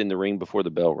they're just in the ring before the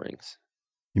bell rings?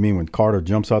 You mean when Carter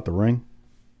jumps out the ring?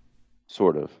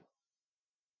 Sort of.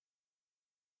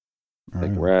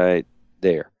 Like right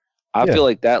there. I feel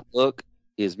like that look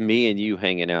is me and you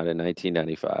hanging out in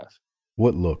 1995.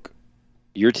 What look?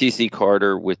 You're TC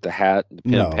Carter with the hat, the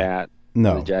pimp hat,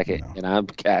 the jacket, and I'm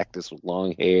Cactus with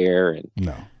long hair. And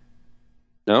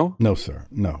no, sir,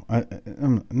 no.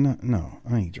 No,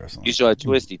 I ain't dressing. You still had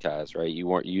twisty ties, right?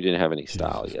 You didn't have any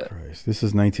style yet. Christ. This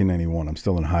is 1991. I'm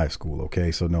still in high school.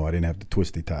 Okay, so no, I didn't have the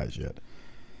twisty ties yet.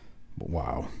 But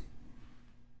wow,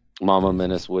 Mama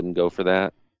Menace wouldn't go for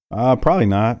that. Probably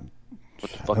not.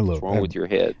 What the fuck is wrong with your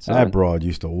head, son? That broad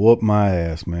used to whoop my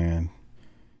ass, man.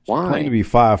 She Why? claimed to be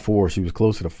 5'4". She was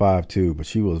closer to 5'2", but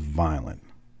she was violent.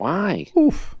 Why?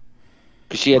 Oof.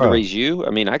 Because she had to raise you?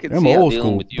 I mean, I could them see old dealing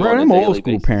school, with you bro, on them a old daily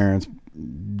school basis. parents,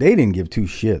 they didn't give two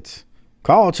shits.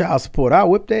 Call child support. I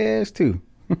whipped their ass too.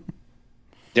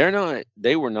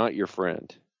 They were not your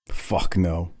friend. Fuck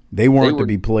no. They weren't to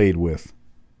be played with.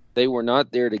 They were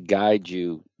not there to guide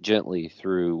you gently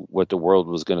through what the world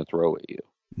was going to throw at you.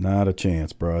 Not a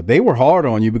chance, bro. They were hard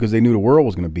on you because they knew the world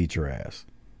was going to beat your ass.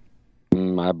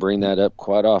 I bring that up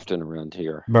quite often around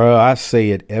here. Bro, I say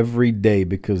it every day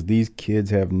because these kids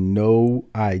have no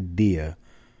idea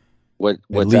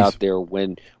what's out there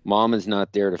when mom is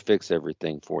not there to fix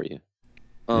everything for you.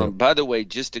 By the way,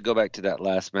 just to go back to that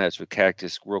last match with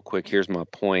Cactus real quick, here's my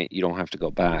point. You don't have to go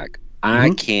back.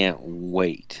 I can't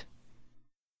wait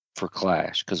for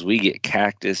Clash because we get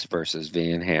Cactus versus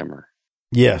Van Hammer.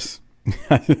 Yes.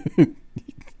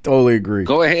 Totally agree.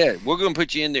 Go ahead. We're going to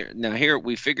put you in there. Now, here,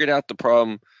 we figured out the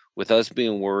problem with us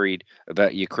being worried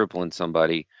about you crippling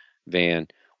somebody, Van.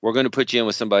 We're going to put you in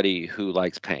with somebody who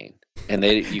likes pain, and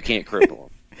you can't cripple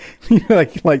them.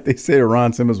 like they said,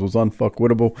 Ron Simmons was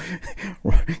unfuckwittable.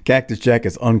 Cactus Jack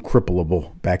is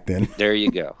uncrippleable back then. There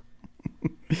you go.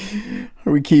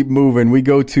 We keep moving. We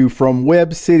go to from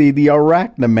Web City, the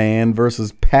Arachnaman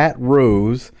versus Pat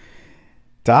Rose.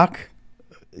 Doc,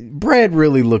 Brad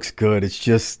really looks good. It's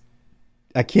just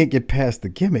I can't get past the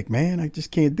gimmick, man. I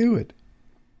just can't do it.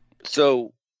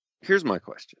 So here's my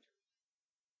question.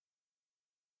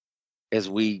 As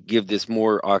we give this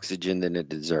more oxygen than it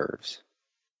deserves,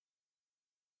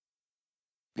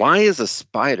 why is a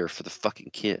spider for the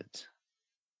fucking kids?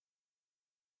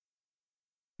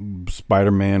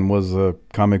 Spider-Man was a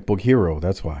comic book hero.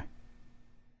 That's why.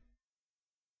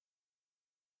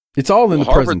 It's all in the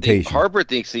presentation. Harper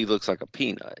thinks he looks like a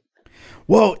peanut.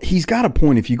 Well, he's got a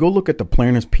point. If you go look at the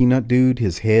Planner's Peanut dude,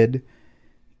 his head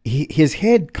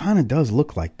kind of does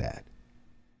look like that.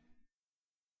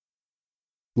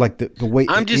 Like the way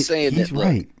I'm just saying he's that. Look,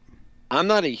 right. I'm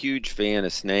not a huge fan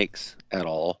of snakes at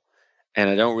all, and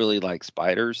I don't really like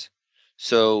spiders.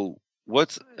 So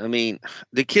the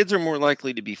kids are more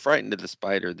likely to be frightened of the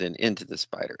spider than into the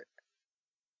spider.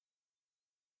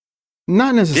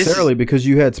 Not necessarily because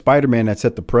you had Spider-Man that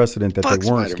set the precedent that they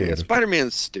weren't scared of.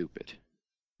 Spider-Man's stupid.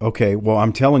 Okay, well,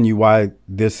 I'm telling you why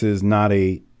this is not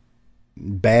a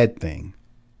bad thing.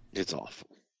 It's awful.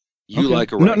 You okay.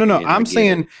 like a no. I'm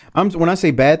saying when I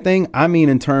say bad thing, I mean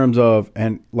in terms of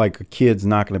like a kid's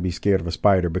not going to be scared of a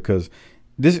spider because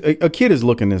a kid is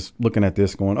looking at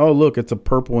this going, oh look, it's a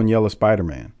purple and yellow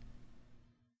Spider-Man.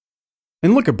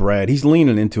 And look at Brad, he's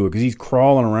leaning into it because he's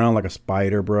crawling around like a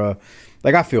spider, bruh.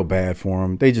 Like I feel bad for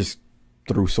him. They just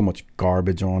threw so much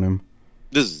garbage on him.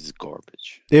 This is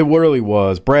garbage. It really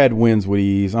was. Brad wins with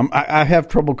ease. I have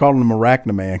trouble calling him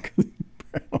Arachnaman,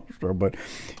 but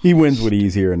he wins with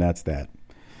ease here, and that's that.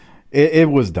 It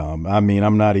was dumb. I mean,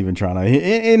 I'm not even trying to.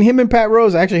 And him and Pat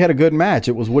Rose actually had a good match.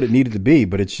 It was what it needed to be,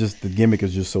 but it's just the gimmick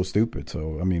is just so stupid.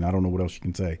 So I mean, I don't know what else you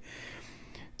can say.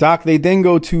 Doc, they then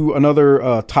go to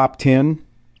another top 10.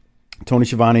 Tony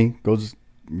Schiavone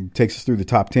takes us through the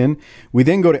top 10. We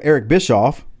then go to Eric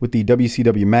Bischoff with the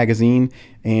WCW magazine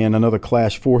and another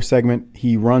Clash 4 segment.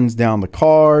 He runs down the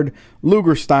card.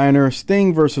 Luger Steiner,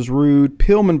 Sting versus Rude,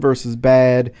 Pillman versus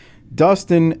Bad,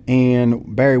 Dustin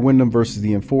and Barry Windham versus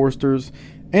the Enforcers.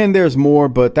 And there's more,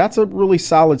 but that's a really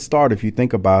solid start if you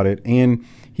think about it. And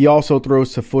he also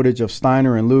throws to footage of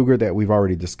Steiner and Luger that we've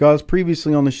already discussed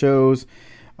previously on the shows.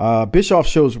 Bischoff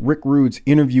shows Rick Rude's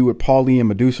interview with Paulie and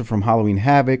Medusa from Halloween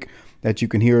Havoc. that you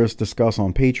can hear us discuss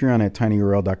on Patreon at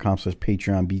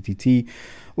tinyurl.com/PatreonBTT.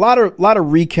 A lot of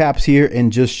recaps here and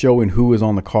just showing who is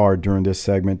on the card during this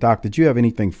segment. Doc, did you have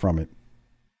anything from it?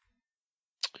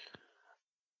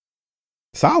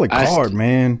 Solid card,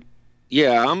 man.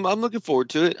 Yeah, I'm looking forward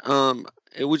to it.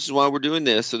 Which is why we're doing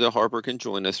this, so that Harper can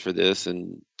join us for this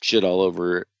and shit all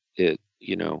over it,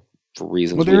 for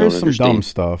reasons we don't understand. Well, there is some dumb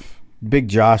stuff. Big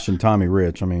Josh and Tommy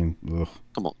Rich. I mean, ugh.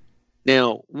 Come on.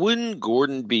 Now, wouldn't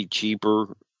Gordon be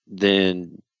cheaper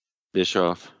than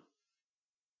Bischoff?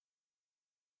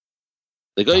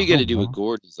 Like, all you got to do with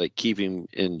Gordon is, like, keep him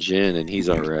in gin, and he's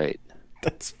all right.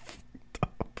 That's fucked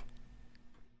up.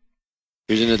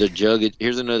 Here's another jug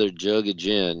of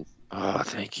gin. Oh,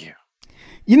 thank you.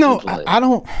 I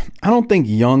don't think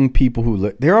young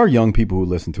people there are young people who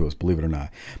listen to us, believe it or not,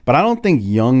 but I don't think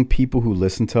young people who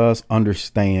listen to us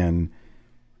understand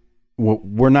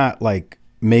we're not like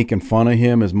making fun of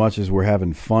him as much as we're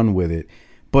having fun with it.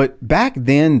 But back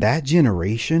then, that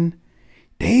generation,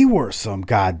 they were some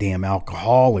goddamn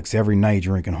alcoholics every night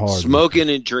drinking hard. Smoking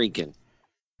and drinking.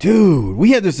 Dude,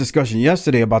 we had this discussion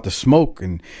yesterday about the smoke,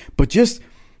 but just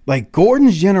like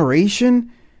Gordon's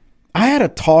generation, I had a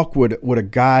talk with a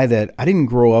guy that I didn't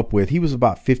grow up with. He was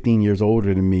about 15 years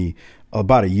older than me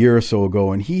about a year or so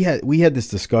ago. And we had this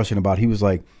discussion about, he was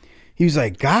like,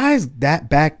 guys that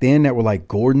back then that were like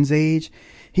Gordon's age,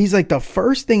 he's like, the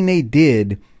first thing they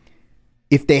did,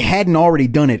 if they hadn't already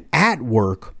done it at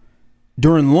work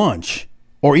during lunch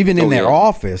or even in their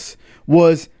office,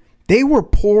 was they were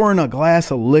pouring a glass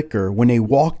of liquor when they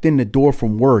walked in the door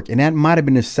from work. And that might have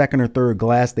been the second or third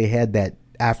glass they had that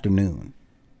afternoon.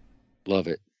 Love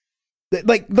it.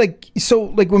 So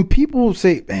when people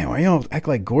say, man, act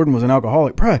like Gordon was an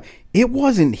alcoholic, bruh, it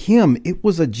wasn't him. It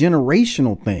was a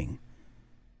generational thing.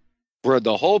 Bro,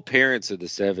 the whole parents of the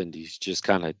 70s just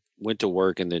kind of went to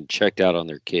work and then checked out on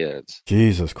their kids.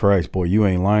 Jesus Christ, boy, you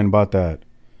ain't lying about that.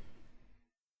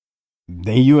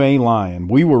 You ain't lying.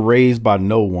 We were raised by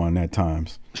no one at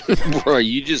times. Bro,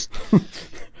 you just...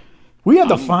 We had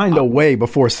to find a way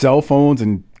before cell phones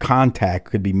and contact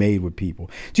could be made with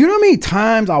people. Do you know how many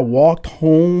times I walked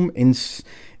home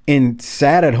and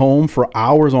sat at home for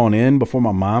hours on end before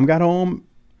my mom got home?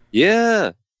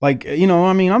 Yeah. Like,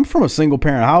 I'm from a single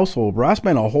parent household, bro. I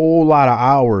spent a whole lot of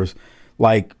hours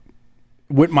like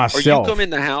with myself. Or you come in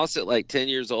the house at like 10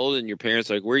 years old and your parents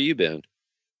are like, where you been?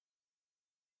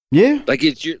 Yeah. Like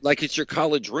it's your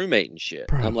college roommate and shit.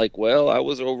 Bro. I'm like, well, I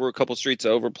was over a couple streets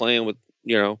over playing with,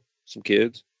 some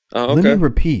kids. Oh, okay. Let me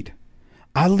repeat.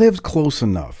 I lived close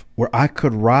enough where I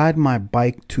could ride my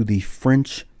bike to the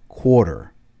French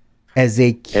Quarter as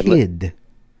a kid.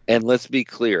 And let's be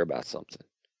clear about something.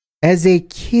 As a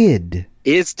kid.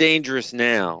 It's dangerous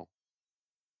now,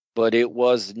 but it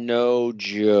was no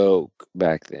joke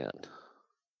back then.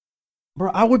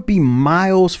 Bro, I would be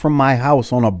miles from my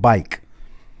house on a bike.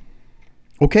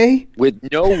 Okay? With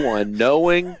no one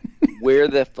knowing where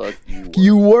the fuck you were.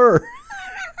 You were.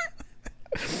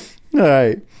 All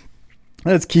right,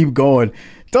 let's keep going.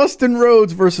 Dustin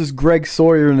Rhodes versus Greg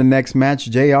Sawyer in the next match.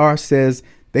 JR says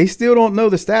they still don't know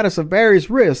the status of Barry's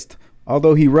wrist,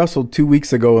 although he wrestled 2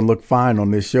 weeks ago and looked fine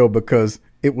on this show because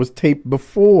it was taped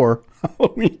before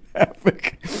Halloween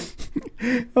Havoc.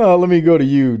 Let me go to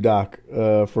you, Doc,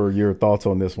 for your thoughts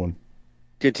on this one.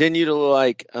 Continue to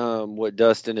like what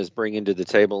Dustin is bringing to the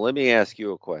table. Let me ask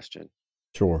you a question.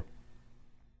 Sure.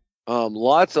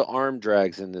 Lots of arm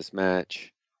drags in this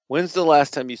match. When's the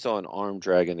last time you saw an arm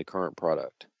drag in the current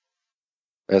product?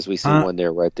 As we see one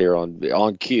there, right there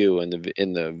on cue in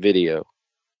the video.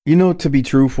 To be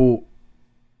truthful,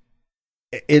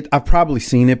 I've probably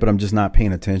seen it, but I'm just not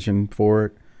paying attention for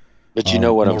it. But you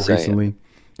know what I'm saying. Recently.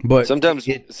 But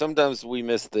sometimes we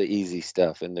miss the easy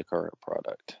stuff in the current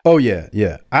product. Oh yeah.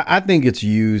 I think it's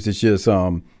used. It's just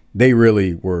they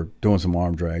really were doing some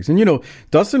arm drags. And,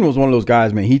 Dustin was one of those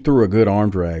guys, man, he threw a good arm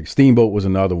drag. Steamboat was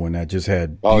another one that just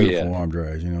had beautiful arm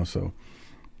drags, so.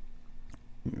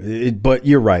 But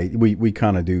you're right. We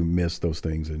kind of do miss those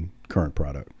things in current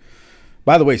product.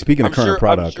 By the way, speaking of current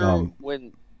product. I'm sure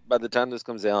by the time this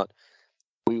comes out,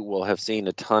 we will have seen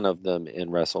a ton of them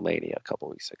in WrestleMania a couple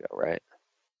weeks ago, right?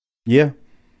 Yeah.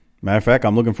 Matter of fact,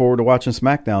 I'm looking forward to watching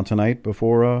SmackDown tonight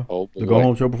before the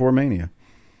go-home show before Mania.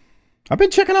 I've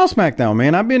been checking out SmackDown,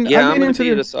 man. I'm going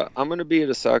to be at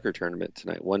a soccer tournament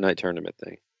tonight, one night tournament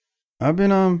thing. I've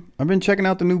been checking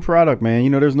out the new product, man.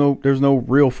 there's no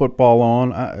real football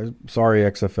on. Sorry,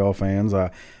 XFL fans.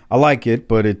 I like it,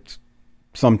 but it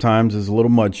sometimes is a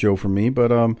little mud show for me.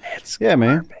 But yeah,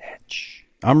 man.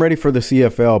 I'm ready for the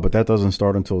CFL, but that doesn't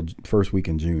start until first week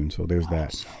in June. So there's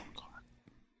that.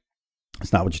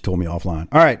 It's not what you told me offline.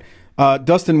 All right.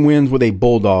 Dustin wins with a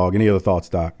bulldog. Any other thoughts,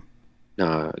 Doc?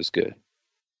 Nah, it's good.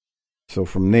 So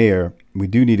from there, we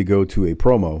do need to go to a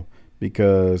promo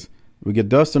because we get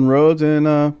Dustin Rhodes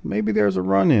and maybe there's a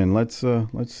run-in. Let's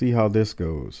see how this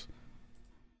goes.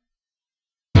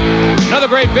 Another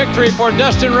great victory for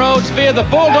Dustin Rhodes via the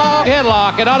Bulldog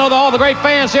headlock. And I know that all the great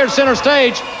fans here at Center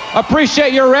Stage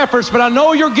appreciate your efforts, but I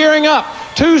know you're gearing up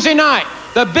Tuesday night,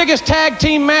 the biggest tag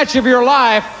team match of your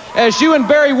life, as you and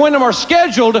Barry Windham are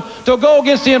scheduled to go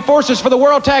against the Enforcers for the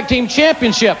World Tag Team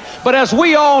Championship. But as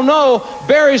we all know,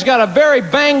 Barry's got a very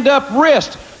banged up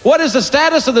wrist. What is the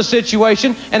status of the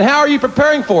situation, and how are you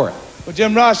preparing for it? Well,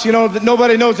 Jim Ross, you know that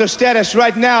nobody knows their status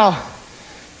right now,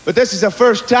 but this is the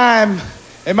first time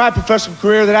in my professional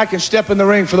career that I can step in the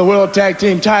ring for the World Tag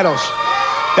Team titles.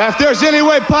 Now, if there's any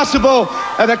way possible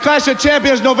at the Clash of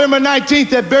Champions November 19th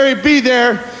that Barry be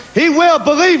there, he will,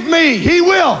 believe me, he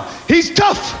will. He's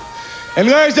tough. And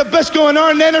Larry Zbyszko and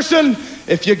Arn Anderson,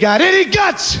 if you got any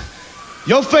guts,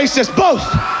 you'll face us both,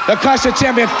 the Clash of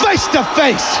Champions, face to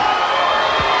face.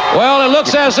 Well, it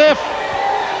looks as if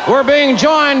we're being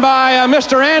joined by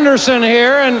Mr. Anderson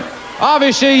here, and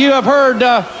obviously you have heard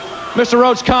Mr.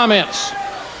 Rhodes' comments.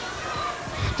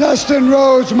 Dustin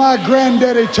Rhodes, my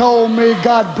granddaddy told me,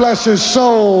 God bless his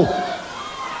soul,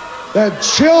 that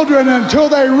children until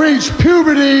they reach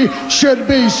puberty should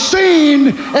be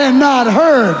seen and not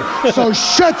heard. So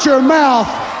shut your mouth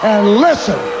and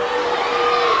listen.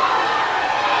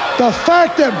 The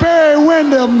fact that Barry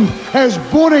Windham is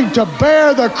wanting to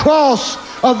bear the cross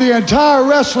of the entire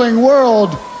wrestling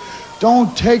world,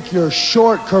 don't take your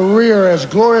short career, as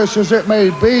glorious as it may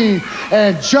be,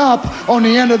 and jump on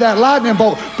the end of that lightning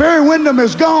bolt. Barry Windham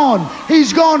is gone.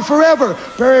 He's gone forever.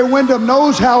 Barry Windham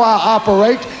knows how I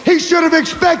operate. He should have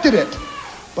expected it.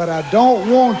 But I don't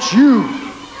want you,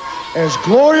 as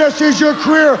glorious as your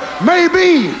career may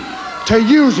be, to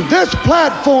use this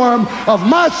platform of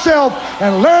myself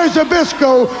and Larry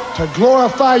Zbyszko to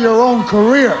glorify your own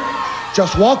career.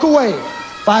 Just walk away.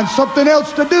 Find something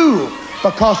else to do,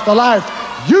 because the life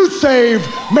you save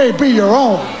may be your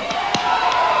own.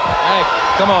 Hey,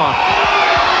 come on.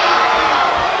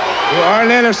 Well,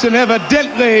 Arn Anderson,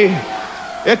 evidently,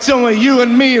 it's only you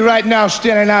and me right now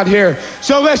standing out here.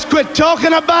 So let's quit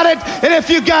talking about it, and if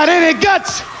you got any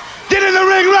guts, get in the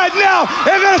ring right now,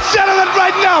 and let's settle it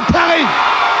right now, Pally.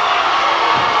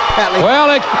 Well,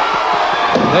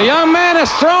 the young man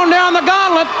has thrown down the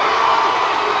gauntlet.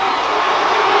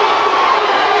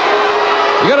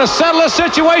 You got to settle this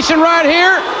situation right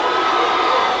here.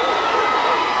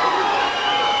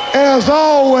 As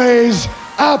always,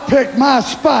 I pick my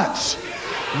spots.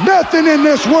 Nothing in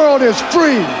this world is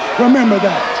free. Remember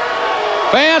that.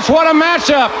 Fans, what a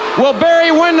matchup. Will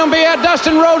Barry Windham be at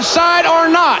Dustin Rhodes' side or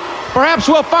not? Perhaps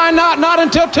we'll find out not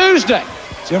until Tuesday.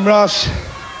 Jim Ross,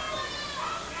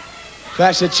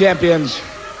 Clash of Champions,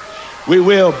 we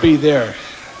will be there.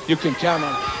 You can count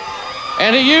on it.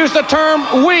 And he used the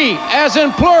term we, as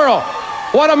in plural.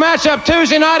 What a matchup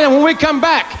Tuesday night, and when we come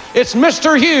back, it's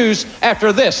Mr. Hughes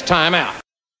after this timeout.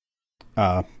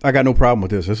 I got no problem with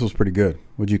this. This was pretty good.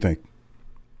 What'd you think?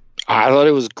 I thought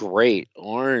it was great.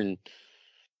 Arn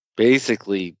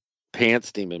basically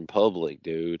pantsed him in public,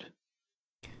 dude.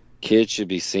 Kids should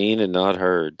be seen and not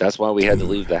heard. That's why we had to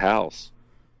leave the house.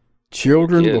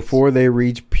 Children before they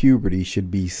reach puberty should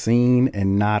be seen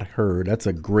and not heard. That's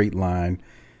a great line.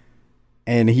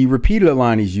 And he repeated a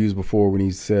line he's used before when he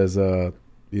says, the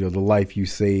life you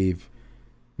save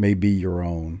may be your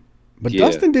own. But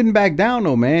Dustin didn't back down,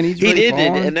 though, man. He didn't,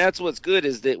 and that's what's good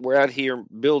is that we're out here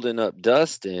building up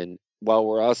Dustin while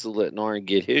we're also letting Arn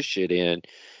get his shit in.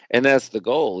 And that's the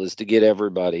goal, is to get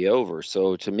everybody over.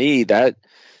 So to me, that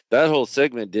whole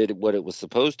segment did what it was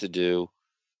supposed to do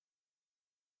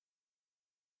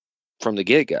from the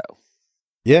get-go.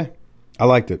 Yeah. I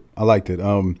liked it. I liked it a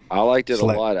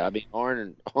lot. I mean,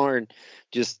 Arn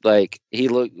just like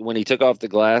when he took off the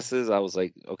glasses, I was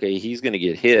like, okay, he's going to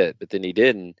get hit, but then he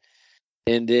didn't.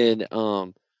 And then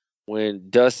when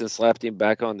Dustin slapped him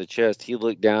back on the chest, he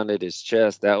looked down at his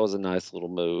chest. That was a nice little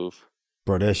move.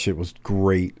 Bro, that shit was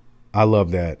great. I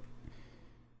love that.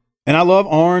 And I love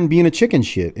Arn being a chicken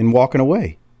shit and walking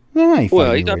away.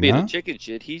 Well, he's not being a chicken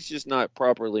shit. He's just not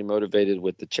properly motivated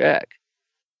with the check.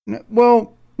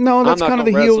 Well, no, that's kind of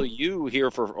the heel. I'm not going to wrestle you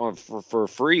here for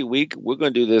free. We're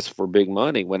going to do this for big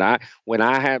money. When I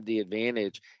have the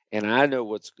advantage and I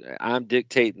know I'm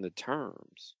dictating the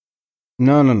terms.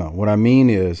 No. What I mean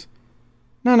is,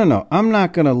 no. I'm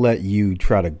not going to let you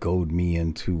try to goad me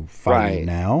into fighting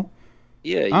now.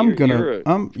 Yeah, you're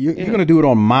gonna do it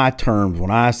on my terms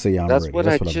when I say I'm that's ready. What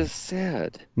I just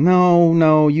said.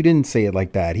 No, you didn't say it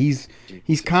like that. He's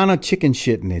kind of chicken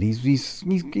shitting it.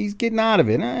 He's getting out of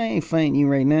it. I ain't fighting you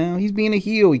right now. He's being a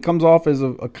heel. He comes off as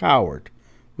a coward,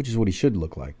 which is what he should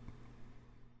look like.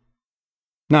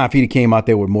 Now, if he came out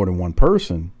there with more than one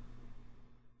person,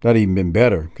 that'd even been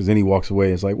better, because then he walks away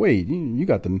and it's like, wait, you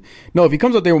got the... No, if he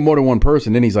comes out there with more than one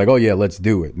person, then he's like, oh, yeah, let's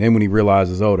do it. And then when he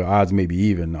realizes, oh, the odds may be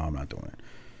even, no, I'm not doing it.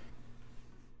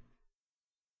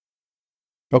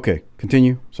 Okay,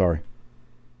 continue. Sorry.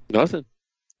 Nothing.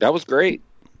 That was great.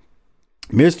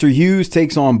 Mr. Hughes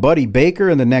takes on Buddy Baker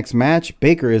in the next match.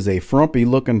 Baker is a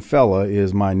frumpy-looking fella,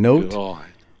 is my note. God.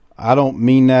 I don't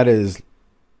mean that as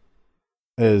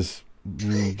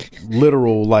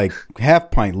literal, like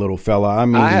half-pint little fella. I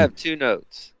mean, I have two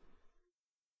notes.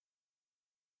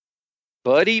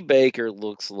 Buddy Baker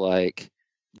looks like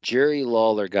Jerry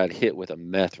Lawler got hit with a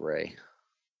meth ray.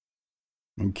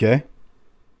 Okay.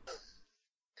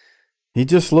 He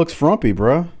just looks frumpy,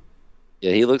 bro.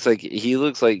 Yeah, he looks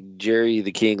like Jerry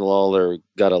the King Lawler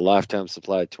got a lifetime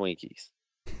supply of Twinkies.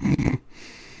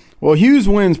 Well, Hughes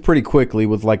wins pretty quickly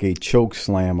with like a choke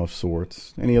slam of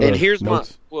sorts. Any other notes?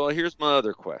 Here's my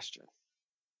other question.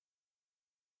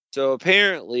 So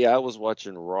apparently I was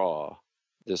watching Raw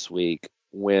this week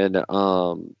when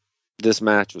this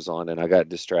match was on and I got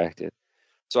distracted.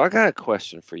 So I got a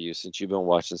question for you since you've been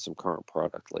watching some current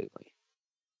product lately.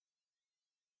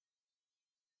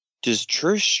 Does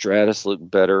Trish Stratus look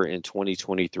better in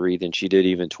 2023 than she did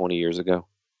even 20 years ago?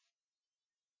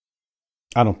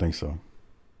 I don't think so.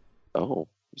 Oh,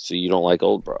 so you don't like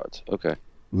old broads. Okay.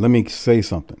 Let me say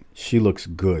something. She looks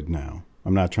good now.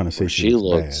 I'm not trying to say she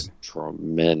looks bad.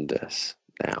 Tremendous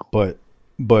now.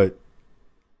 But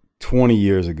 20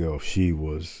 years ago, she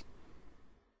was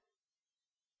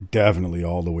definitely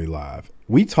all the way live.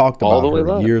 We talked about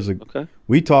her years ago. Okay.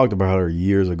 We talked about her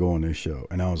years ago on this show,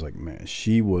 and I was like, man,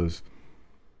 she was.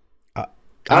 I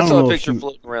saw a picture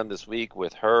floating around this week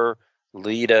with her,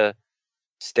 Lita,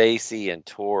 Stacy, and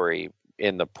Tori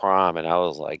in the prime, and I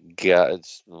was like, God,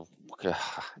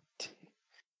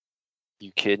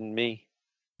 you kidding me?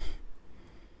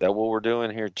 That what we're doing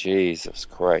here? Jesus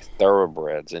Christ,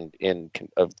 thoroughbreds in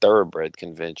a thoroughbred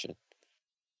convention.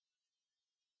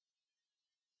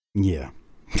 Yeah.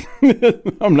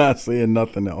 I'm not saying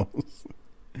nothing else.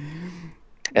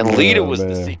 And Lita was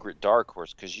the secret dark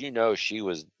horse because she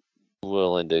was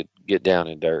willing to get down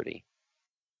and dirty.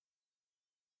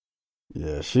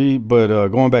 Yeah,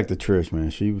 going back to Trish, man,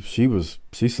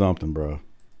 she's something, bro.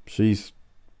 She's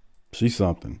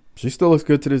something. She still looks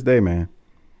good to this day, man.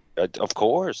 Of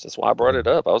course, that's why I brought it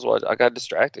up. I got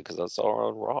distracted because I saw her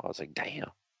on Raw. I was like,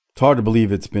 damn. It's hard to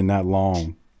believe it's been that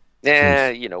long.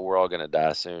 Yeah, we're all gonna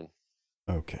die soon.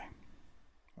 Okay.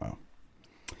 Wow.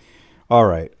 All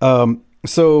right.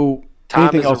 So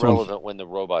time is irrelevant when the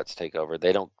robots take over.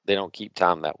 They don't keep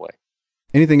time that way.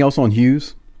 Anything else on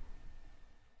Hughes?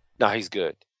 No, he's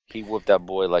good. He whooped that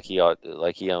boy like he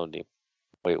owned him.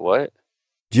 Wait, what?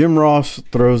 Jim Ross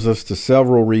throws us to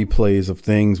several replays of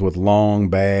things with Long,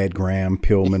 Bad, Graham,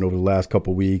 Pillman over the last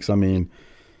couple of weeks. I mean,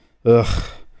 ugh.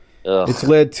 It's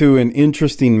led to an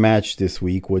interesting match this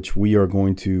week, which we are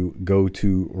going to go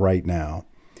to right now.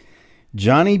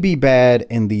 Johnny B. Bad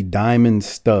and the Diamond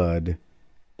Stud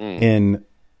and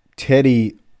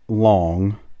Teddy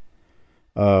Long.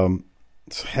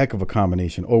 It's a heck of a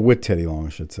combination, or with Teddy Long, I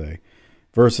should say,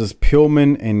 versus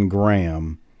Pillman and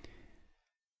Graham.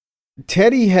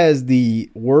 Teddy has the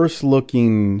worst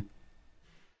looking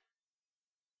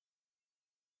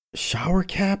shower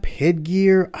cap,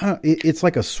 headgear. It's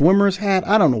like a swimmer's hat.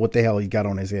 I don't know what the hell he got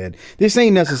on his head. This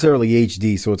ain't necessarily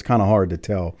HD, so it's kind of hard to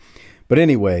tell. But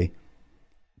anyway,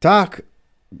 Doc,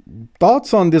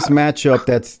 thoughts on this matchup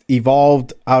that's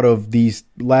evolved out of these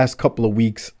last couple of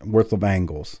weeks worth of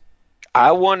angles?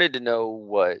 I wanted to know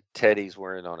what Teddy's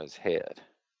wearing on his head.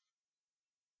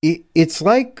 It's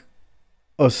like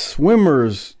a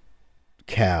swimmer's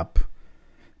cap,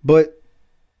 but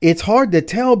it's hard to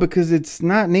tell because it's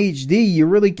not in HD. You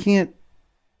really can't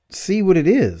see what it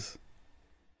is.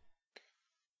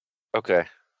 Okay.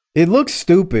 It looks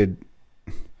stupid.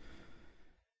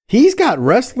 He's got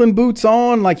wrestling boots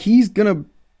on like he's gonna...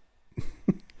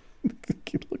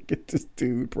 Look at this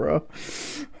dude, bro.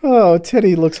 Oh,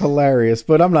 Teddy looks hilarious,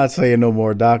 but I'm not saying no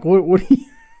more, Doc. What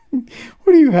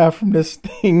do you have from this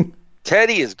thing?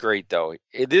 Teddy is great, though.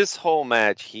 In this whole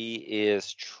match, he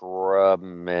is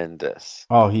tremendous.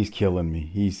 Oh, he's killing me.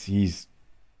 He's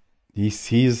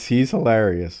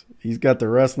hilarious. He's got the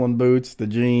wrestling boots, the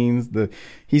jeans.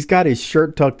 He's got his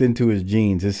shirt tucked into his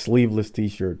jeans. His sleeveless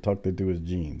T-shirt tucked into his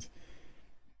jeans.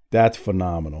 That's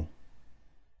phenomenal.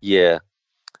 Yeah.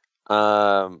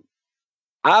 I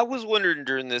was wondering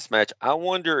during this match, I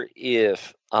wonder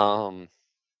if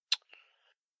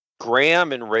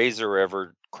Graham and Razor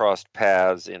ever crossed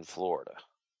paths in Florida.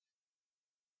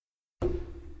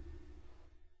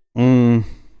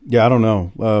 Yeah, I don't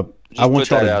know. I want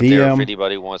y'all to out there if DM.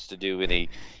 anybody wants to do any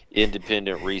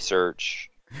independent research.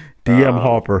 DM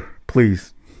Harper,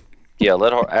 please. Yeah,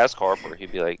 ask Harper.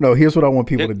 He'd be like, No, here's what I want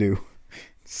people to do.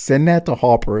 Send that to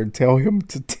Harper and tell him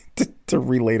to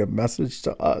relay the message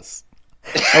to us.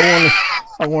 I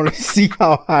want to see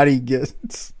how hot he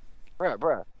gets.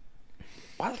 Bruh.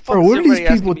 Why the fuck Bro, what are these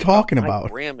everybody people asking me talking Mike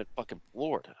about? Graham in fucking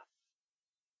Florida.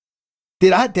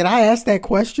 Did I ask that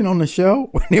question on the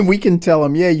show? And we can tell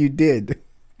him, yeah, you did.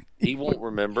 He won't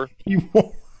remember. He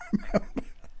won't remember.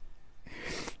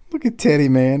 Look at Teddy,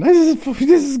 man. This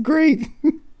is great.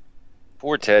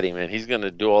 Poor Teddy, man. He's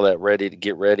gonna do all that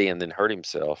get ready and then hurt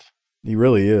himself. He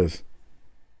really is.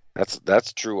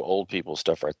 That's true old people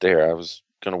stuff right there. I was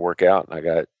gonna work out and I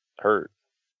got hurt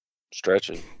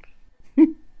stretching.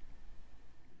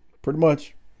 Pretty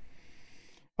much.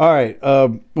 All right.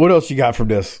 What else you got from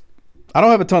this? I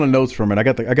don't have a ton of notes from it. I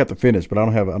got the finish, but I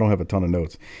don't have a ton of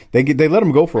notes. They let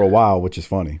him go for a while, which is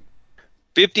funny.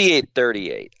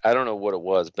 58-38. I don't know what it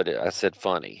was, but I said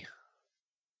funny.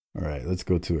 All right, let's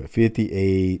go to it.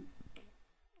 58.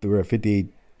 We're at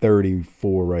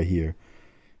 58-34 right here.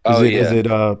 Is it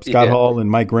Scott Hall and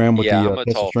Mike Graham with the I'm a test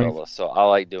of tall strength? fella, so I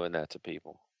like doing that to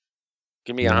people.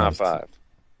 Give me a high five.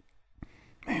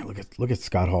 Man, look at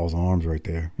Scott Hall's arms right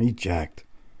there. He's jacked.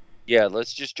 Yeah,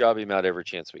 let's just job him out every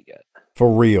chance we get.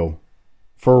 For real.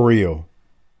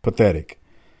 Pathetic.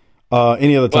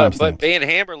 Any other time? But Van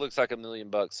Hammer looks like $1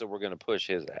 million, so we're going to push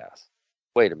his ass.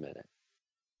 Wait a minute.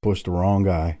 Pushed the wrong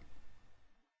guy.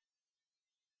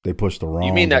 They pushed the wrong guy.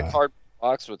 You mean that card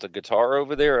box with the guitar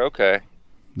over there? Okay.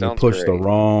 They pushed the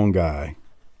wrong guy.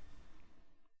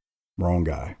 Wrong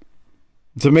guy.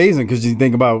 It's amazing because you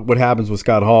think about what happens with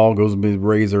Scott Hall, goes with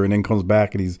Razor, and then comes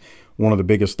back, and he's one of the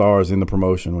biggest stars in the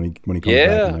promotion when he comes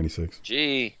back in '96.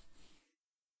 Gee.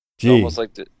 It's almost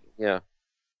like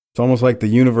It's almost like the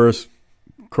universe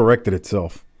corrected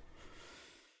itself.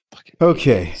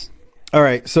 Okay. All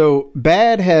right. So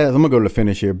Bad has, I'm going to go to the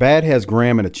finish here. Bad has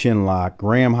Graham in a chin lock.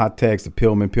 Graham hot tags to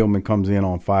Pillman. Pillman comes in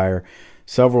on fire.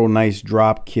 Several nice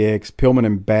drop kicks. Pillman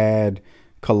and Bad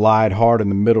collide hard in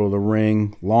the middle of the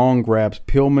ring. Long grabs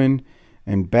Pillman,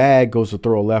 and Bad goes to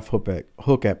throw a left hook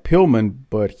at Pillman,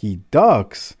 but he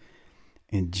ducks,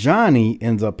 and Johnny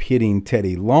ends up hitting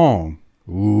Teddy Long.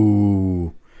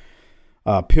 Ooh.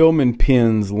 Pillman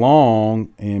pins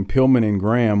Long, and Pillman and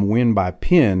Graham win by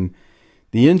pin.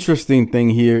 The interesting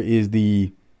thing here is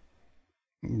the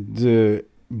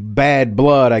bad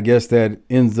blood, I guess, that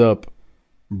ends up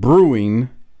brewing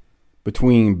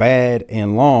between Bad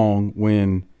and Long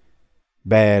when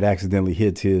Bad accidentally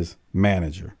hits his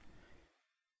manager.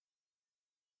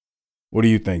 What do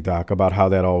you think, Doc, about how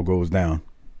that all goes down?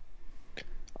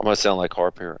 I'm going to sound like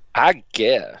Harper. I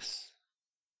guess.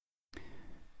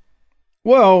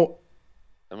 Well,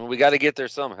 I mean, we got to get there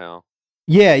somehow.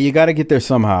 Yeah, you got to get there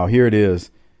somehow. Here it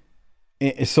is.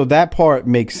 So that part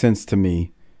makes sense to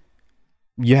me.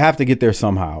 You have to get there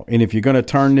somehow. And if you're going to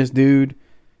turn this dude,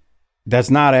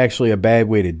 that's not actually a bad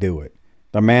way to do it.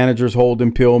 The manager's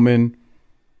holding Pillman.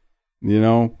 You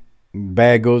know,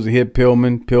 Bad goes to hit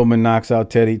Pillman. Pillman knocks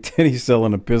out Teddy. Teddy's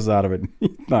selling the piss out of it.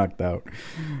 He's knocked out.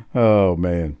 Oh,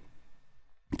 man.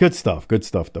 Good stuff,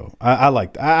 though. I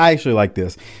actually like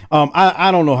this. I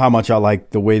don't know how much I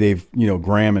like the way they've,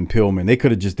 Graham and Pillman. They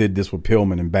could have just did this with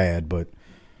Pillman and Bad, but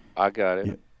I got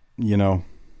it.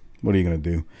 What are you going to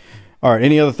do? All right,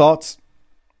 any other thoughts?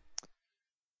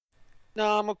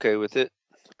 No, I'm okay with it,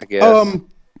 I guess.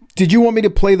 Did you want me to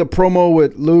play the promo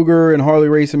with Luger and Harley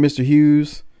Race and Mr.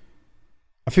 Hughes?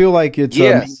 I feel like it's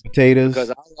potatoes.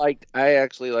 Because I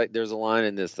actually like, there's a line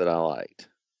in this that I liked.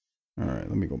 All right,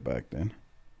 let me go back then.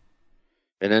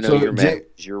 And I know you're mad.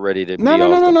 You're ready to No,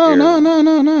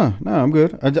 I'm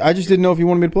good. I just didn't know if you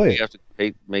wanted me to play it. You have to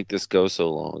make this go so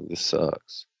long. This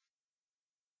sucks.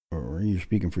 Or you're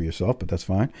speaking for yourself, but that's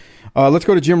fine. Let's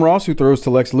go to Jim Ross, who throws to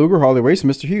Lex Luger, Harley Race,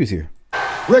 and Mr. Hughes here.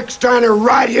 Rick Steiner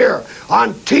right here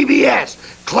on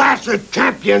TBS. Clash of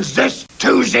Champions this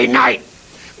Tuesday night.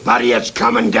 Buddy, it's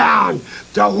coming down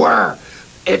to where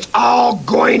it's all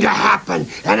going to happen,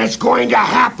 and it's going to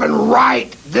happen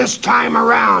right this time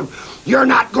around. You're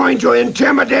not going to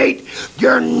intimidate.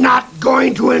 You're not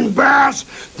going to embarrass.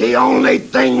 The only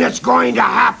thing that's going to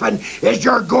happen is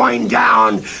you're going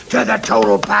down to the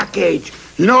total package.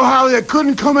 You know how it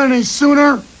couldn't come any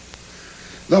sooner?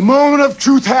 The moment of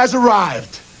truth has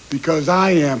arrived. Because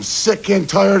I am sick and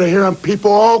tired of hearing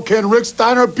people, oh, can Rick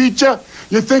Steiner beat you?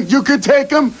 You think you could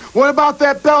take him? What about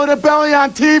that belly-to-belly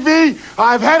on TV?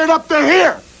 I've had it up to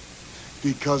here.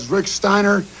 Because Rick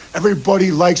Steiner,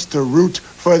 everybody likes to root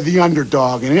for the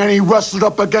underdog. And any wrestler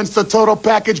up against the total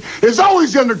package is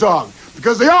always the underdog.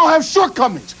 Because they all have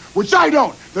shortcomings, which I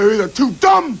don't. They're either too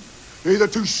dumb, they're either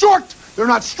too short, they're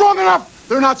not strong enough,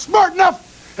 they're not smart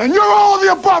enough, and you're all of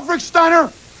the above, Rick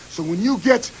Steiner. So when you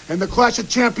get in the Clash of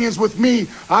Champions with me,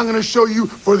 I'm going to show you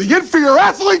for the inferior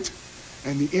athlete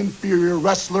and the inferior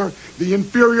wrestler, the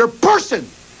inferior person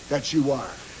that you are.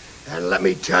 And let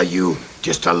me tell you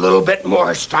just a little bit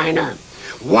more, Steiner.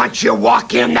 Once you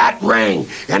walk in that ring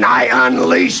and I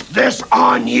unleash this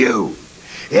on you,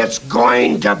 it's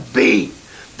going to be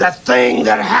the thing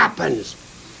that happens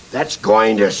that's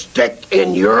going to stick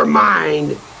in your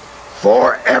mind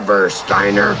forever,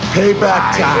 Steiner.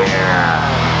 Payback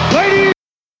time. Ladies!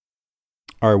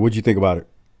 All right, what'd you think about it?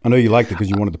 I know you liked it because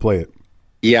you wanted to play it.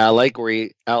 Yeah, I like where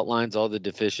he outlines all the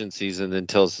deficiencies and then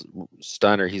tells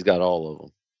Steiner he's got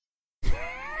all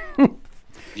of them.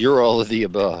 You're all of the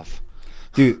above.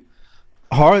 Dude,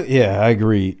 yeah, I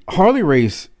agree. Harley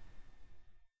Race,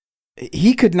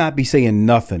 he could not be saying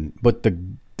nothing, but the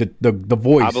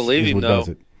voice I believe is him, what though. does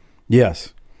it.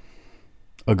 Yes.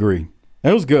 Agree.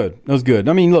 That was good. That was good.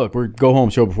 I mean, look, we're go home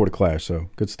show before the Clash, so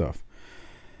good stuff.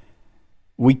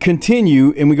 We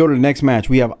continue and we go to the next match.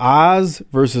 We have Oz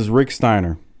versus Rick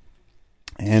Steiner.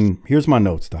 And here's my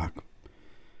notes, Doc.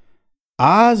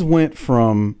 Oz went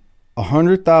from a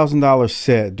 $100,000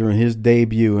 set during his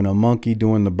debut in a monkey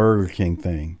doing the Burger King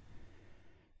thing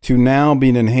to now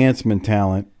being enhancement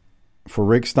talent for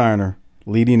Rick Steiner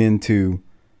leading into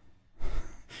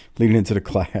the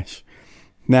Clash.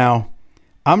 Now,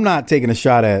 I'm not taking a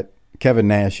shot at Kevin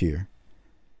Nash here.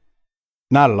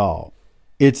 Not at all.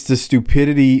 It's the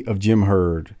stupidity of Jim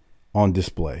Herd on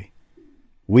display.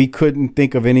 We couldn't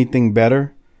think of anything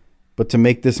better but to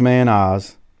make this man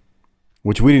Oz,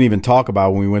 which we didn't even talk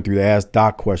about when we went through the Ask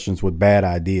Doc questions with bad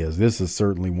ideas. This is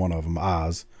certainly one of them,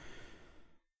 Oz.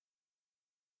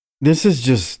 This is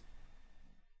just,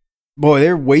 boy,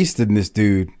 they're wasting this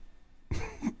dude.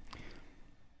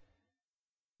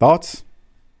 Thoughts?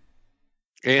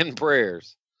 And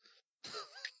prayers.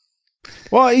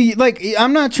 Well,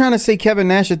 I'm not trying to say Kevin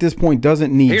Nash at this point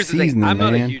doesn't need Here's the thing. seasoning, I'm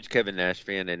not man. a huge Kevin Nash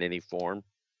fan in any form.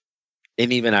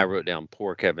 And even I wrote down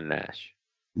poor Kevin Nash.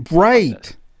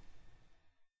 Right.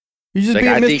 You're just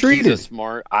being mistreated.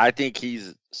 I think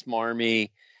he's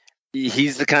smarmy.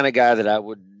 He's the kind of guy that I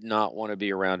would not want to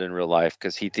be around in real life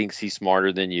because he thinks he's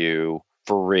smarter than you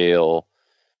for real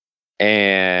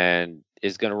and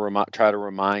is going to try to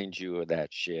remind you of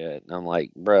that shit. And I'm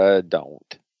like, bruh,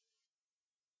 don't.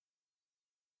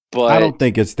 But I don't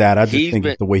think it's that. I just think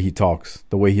it's the way he talks,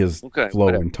 the way his flow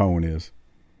and tone is.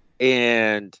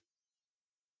 And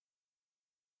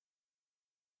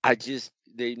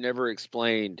they never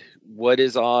explained what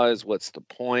is Oz, what's the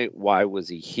point, why was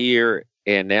he here,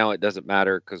 and now it doesn't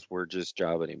matter because we're just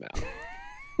jobbing him out.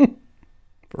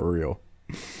 For real.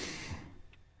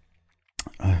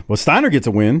 Well, Steiner gets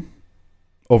a win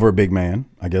over a big man.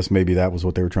 I guess maybe that was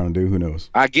what they were trying to do. Who knows?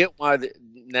 I get why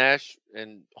Nash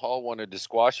and Hall wanted to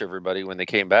squash everybody when they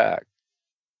came back.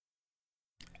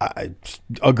 I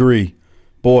agree.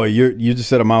 Boy, you just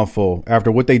said a mouthful after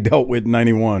what they dealt with in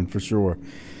 91, for sure.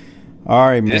 All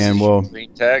right, man. Well,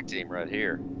 green tag team right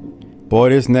here. Boy,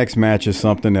 this next match is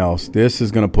something else. This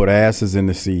is going to put asses in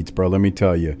the seats, bro. Let me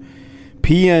tell you.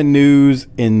 PN News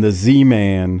and the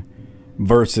Z-Man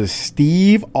versus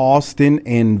Steve Austin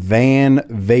and Van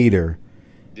Vader.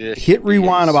 Hit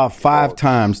rewind about 5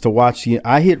 times to watch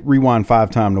I hit rewind 5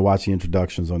 times to watch the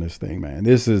introductions on this thing, man.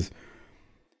 This is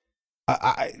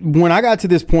when I got to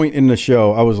this point in the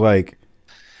show, I was like,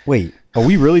 wait, are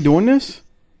we really doing this?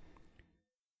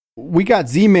 We got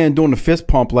Z-Man doing the fist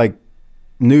pump like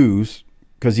News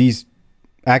because he's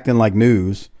acting like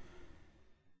News.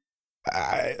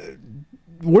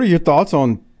 What are your thoughts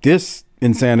on this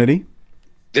insanity?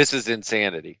 This is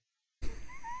insanity.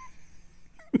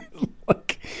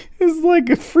 It's like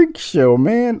a freak show,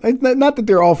 man. It's not that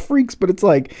they're all freaks, but it's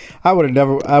like I would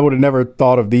have never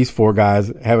thought of these 4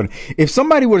 guys having. If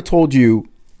somebody would have told you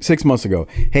 6 months ago,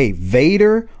 hey,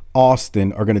 Vader,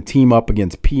 Austin are going to team up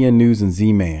against PN News and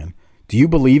Z-Man, do you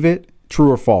believe it?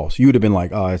 True or false? You would have been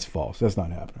like, oh, it's false. That's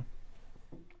not happening.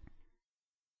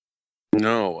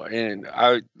 No, and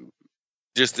I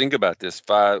just think about this: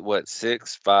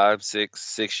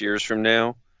 6 years from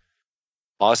now,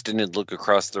 Austin would look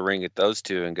across the ring at those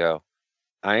two and go,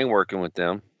 I ain't working with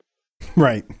them.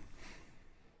 Right.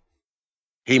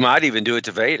 He might even do it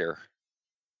to Vader.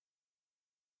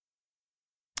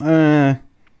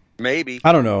 Maybe.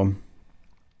 I don't know.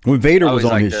 When Vader was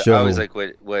on his show, I was like,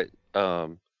 what?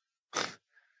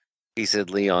 He said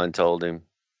Leon told him,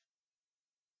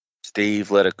 Steve,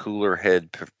 let a cooler head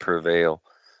prevail.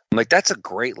 I'm like, that's a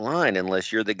great line,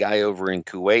 unless you're the guy over in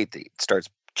Kuwait that starts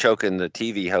choking the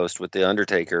TV host with the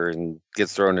Undertaker and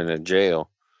gets thrown in a jail.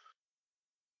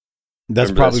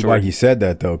 That's probably why he said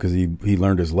that, though, because he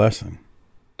learned his lesson.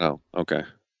 Oh, okay. I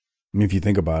mean, if you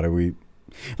think about it,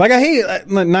 I hate,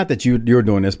 not that you're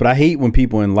doing this, but I hate when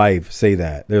people in life say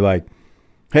that. They're like,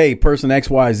 hey, person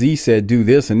XYZ said do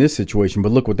this in this situation,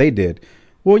 but look what they did.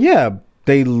 Well, yeah,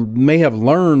 they may have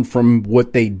learned from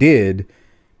what they did.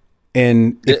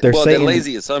 And if they're saying the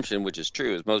lazy assumption, which is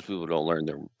true, is most people don't learn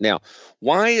them. Now,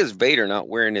 why is Vader not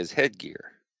wearing his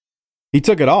headgear? He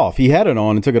took it off. He had it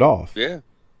on and took it off. Yeah.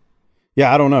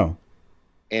 Yeah, I don't know.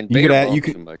 And Vader bumped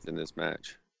too much in this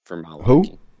match for my liking.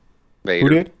 Who? Vader. Who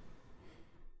did?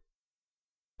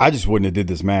 I just wouldn't have did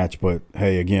this match, but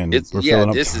hey, again, this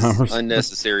is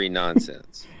unnecessary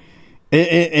nonsense.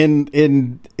 And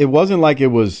it wasn't like it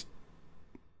was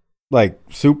like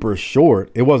super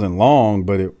short. It wasn't long,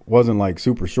 but it wasn't like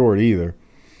super short either.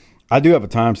 I do have a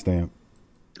timestamp.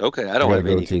 Okay, I don't have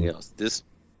anything else. This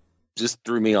just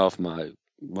threw me off my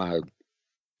All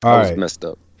I was right. messed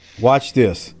up. Watch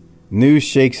this. News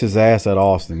shakes his ass at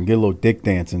Austin. Get a little dick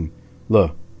dancing.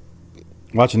 Look.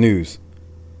 Watch News.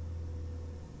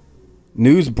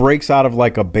 News breaks out of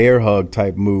like a bear hug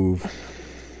type move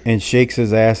and shakes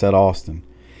his ass at Austin.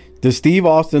 Does Steve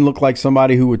Austin look like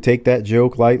somebody who would take that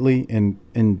joke lightly and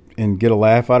get a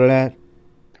laugh out of that?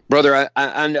 Brother,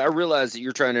 I realize that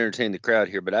you're trying to entertain the crowd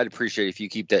here, but I'd appreciate if you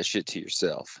keep that shit to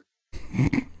yourself.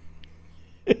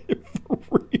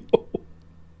 For real.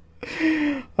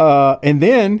 And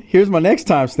then here's my next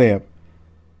timestamp.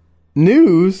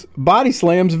 News body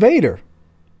slams Vader.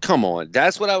 Come on,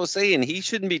 that's what I was saying. He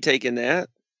shouldn't be taking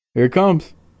that. Here it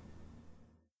comes.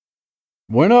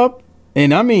 Went up,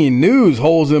 and I mean, News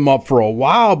holds him up for a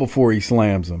while before he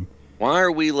slams him. Why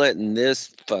are we letting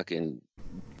this fucking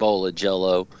bowl of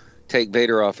Jello take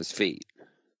Vader off his feet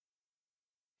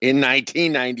in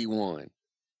 1991?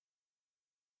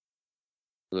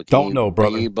 Look, don't know,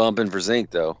 brother. He ain't bumping for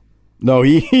zinc though. No,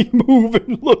 he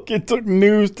moving. Look, it took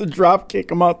News to drop kick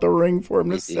him out the ring for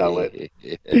him to sell it.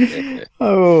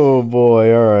 Oh,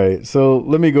 boy. All right. So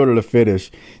let me go to the finish.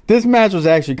 This match was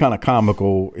actually kind of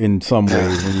comical in some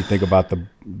ways when you think about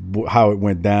how it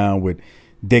went down with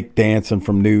Dick dancing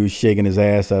from News, shaking his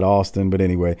ass at Austin. But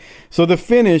anyway, so the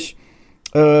finish,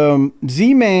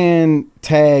 Z-Man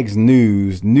tags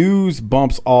News. News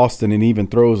bumps Austin and even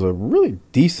throws a really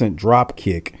decent drop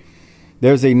kick.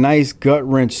 There's a nice gut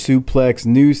wrench suplex.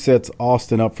 News sets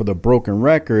Austin up for the broken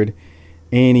record,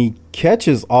 and he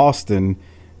catches Austin.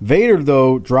 Vader,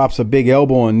 though, drops a big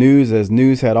elbow on News as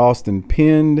News had Austin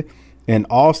pinned, and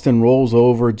Austin rolls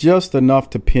over just enough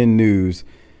to pin News.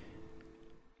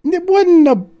 It wasn't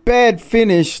a bad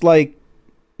finish. Like,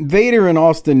 Vader and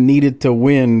Austin needed to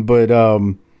win, but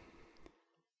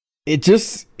it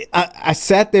just I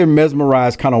sat there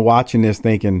mesmerized, kind of watching this,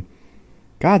 thinking,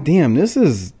 God damn, this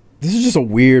is just a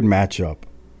weird matchup.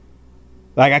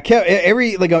 Like I kept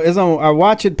as I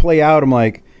watch it play out, I'm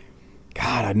like,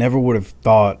 God, I never would have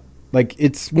thought. Like,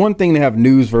 it's one thing to have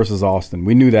News versus Austin.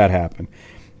 We knew that happened.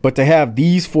 But to have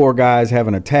these four guys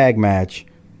having a tag match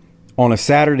on a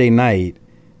Saturday night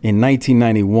in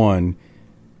 1991,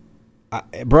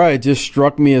 it just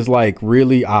struck me as like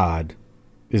really odd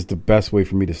is the best way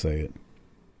for me to say it.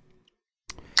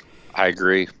 I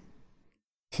agree.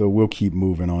 So we'll keep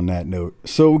moving on that note.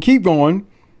 So we'll keep going.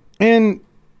 And,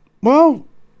 well,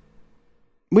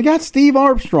 we got Steve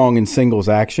Armstrong in singles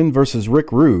action versus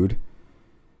Rick Rude.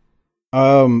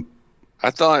 I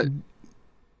thought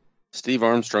Steve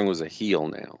Armstrong was a heel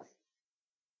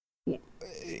now.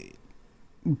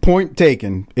 Point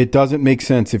taken. It doesn't make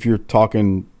sense if you're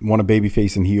talking want a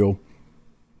babyface and heel.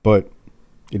 But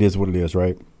it is what it is,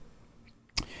 right?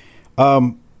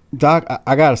 Doc,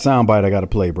 I got a soundbite I got to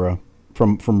play, bro.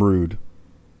 From Rude,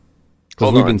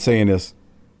 because we've been saying this.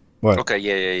 What? Okay,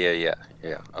 yeah.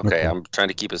 Okay, I'm trying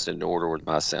to keep us in order with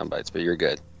my sound bites, but you're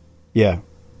good. Yeah.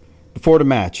 Before the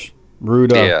match,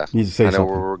 Rude needs to say something. I know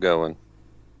where we're going.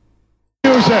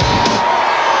 Music.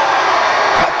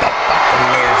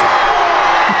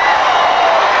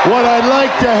 What I'd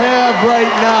like to have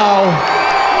right now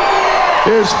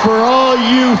is for all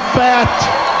you fat,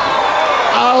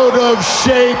 out of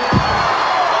shape,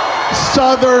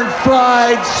 Southern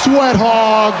fried sweat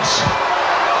hogs,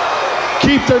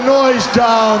 keep the noise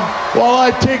down while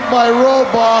I take my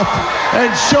robe off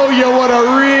and show you what a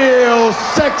real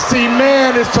sexy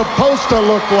man is supposed to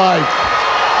look like.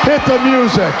 Hit the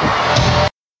music.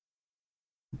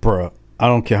 Bruh, I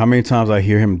don't care how many times I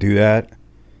hear him do that.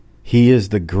 He is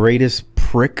the greatest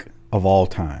prick of all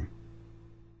time.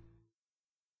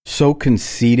 So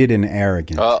conceited and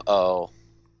arrogant. Uh-oh.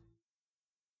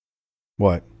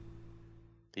 What?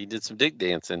 He did some dick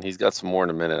dancing. He's got some more in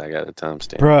a minute. I got a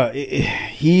timestamp. Bruh,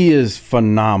 he is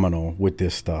phenomenal with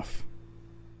this stuff.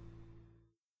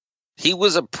 He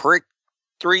was a prick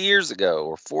 3 years ago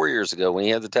or 4 years ago when he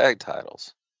had the tag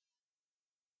titles.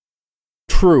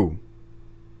 True.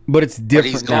 But it's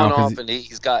different but he's gone now. Off and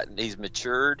he's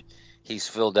matured. He's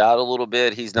filled out a little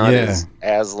bit. He's not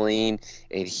as lean,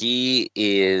 and he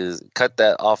is cut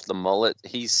that off the mullet.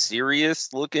 He's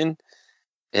serious looking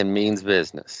and means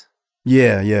business.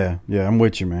 Yeah. I'm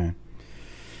with you, man.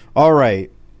 All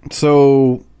right.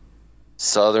 So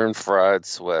Southern Fried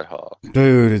Sweat Hog.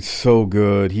 Dude, it's so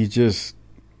good. He's just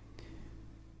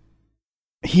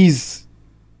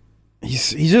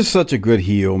such a good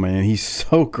heel, man. He's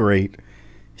so great.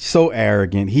 He's so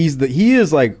arrogant. He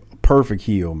is like a perfect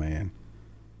heel, man.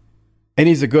 And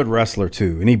he's a good wrestler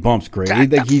too. And he bumps great. Got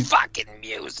the fucking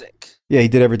music. Yeah, he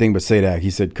did everything but say that.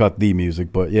 He said cut the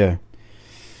music, but yeah.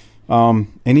 And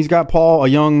he's got a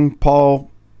young Paul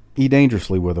E.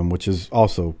 Dangerously with him, which is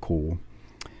also cool.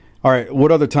 All right,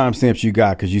 what other timestamps you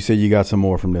got? Because you said you got some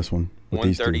more from this one.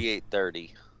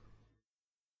 138.30.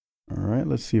 All right,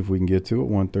 let's see if we can get to it.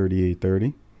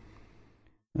 138.30.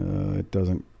 It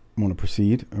doesn't want to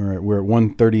proceed. All right, we're at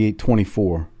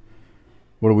 138.24.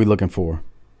 What are we looking for?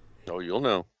 Oh, you'll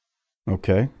know.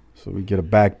 Okay, so we get a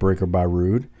backbreaker by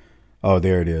Rude. Oh,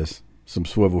 there it is. Some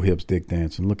swivel hips dick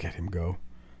dancing. Look at him go.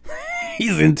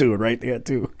 He's into it right there,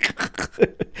 too.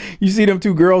 You see them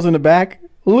two girls in the back?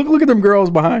 Look at them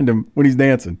girls behind him when he's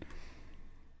dancing.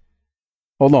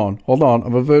 Hold on.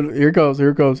 Here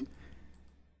it goes.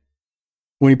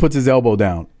 When he puts his elbow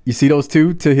down. You see those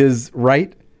two to his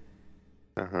right?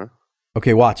 Uh-huh.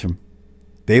 Okay, watch them.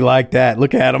 They like that.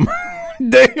 Look at them.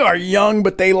 They are young,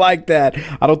 but they like that.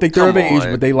 I don't think they're of age,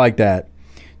 but they like that.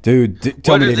 Dude,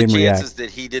 tell me they didn't react. What are the chances that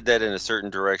he did that in a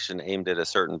certain direction aimed at a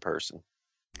certain person?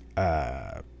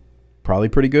 Probably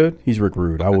pretty good. He's Rick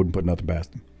Rude. I wouldn't put nothing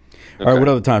past him. Okay. All right, what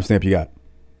other timestamp you got?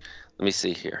 Let me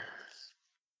see here.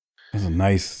 That's a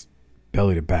nice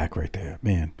belly to back right there,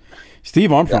 man.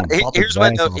 Steve Armstrong. Here's my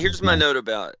note. Here's my note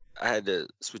about. I had to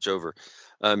switch over.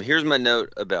 Here's my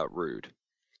note about Rude.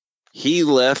 He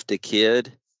left a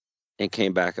kid and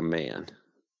came back a man.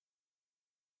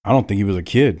 I don't think he was a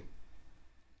kid.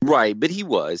 Right, but he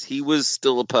was. He was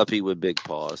still a puppy with big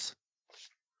paws.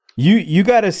 You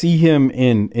got to see him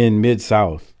in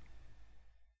Mid-South.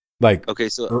 Like, okay,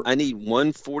 so I need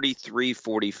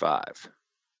 143.45.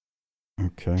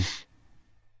 Okay.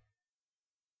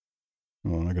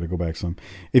 Hold on, I got to go back some.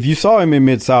 If you saw him in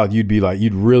Mid-South, you'd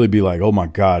really be like, oh my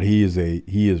God, he is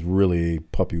really a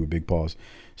puppy with big paws.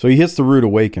 So he hits the Rude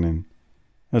Awakening.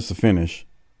 That's the finish.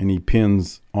 And he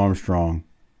pins Armstrong.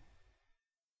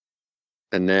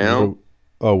 And now?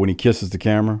 When he kisses the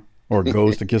camera or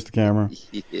goes to kiss the camera.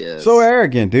 Yes. So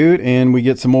arrogant, dude. And we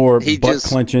get some more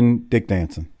butt-clenching, dick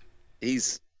dancing.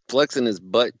 He's flexing his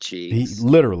butt cheeks. He's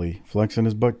literally flexing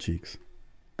his butt cheeks.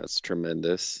 That's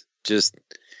tremendous. Just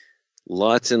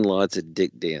lots and lots of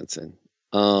dick dancing.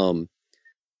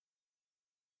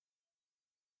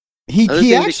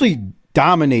 He actually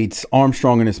dominates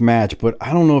Armstrong in this match, but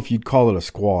I don't know if you'd call it a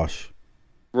squash.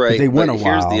 Right. They went a while.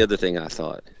 Here's the other thing I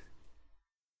thought.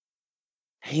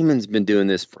 Heyman's been doing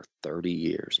this for 30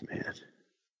 years, man.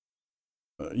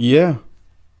 Yeah.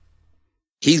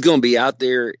 He's going to be out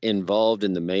there involved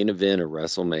in the main event of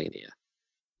WrestleMania.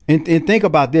 And think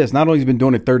about this. Not only has he been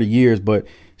doing it 30 years, but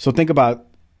so think about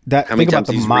that. How many think times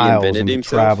about the he's miles reinvented and the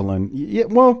himself? traveling. Yeah,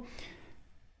 well,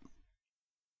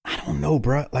 I don't know,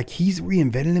 bro. Like, he's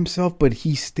reinvented himself, but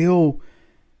he's still,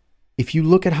 if you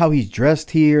look at how he's dressed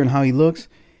here and how he looks,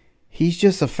 he's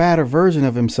just a fatter version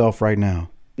of himself right now.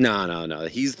 No.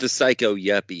 He's the psycho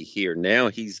yuppie here. Now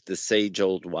he's the sage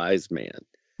old wise man.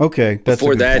 Okay.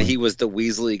 Before that, he was the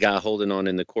Weasley guy holding on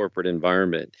in the corporate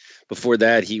environment. Before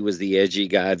that, he was the edgy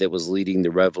guy that was leading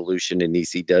the revolution in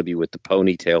ECW with the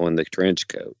ponytail and the trench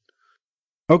coat.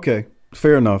 Okay.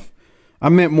 Fair enough. I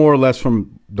meant more or less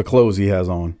from the clothes he has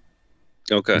on.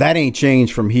 Okay. That ain't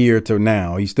changed from here to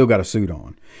now. He's still got a suit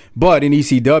on. But in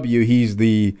ECW, he's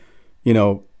the,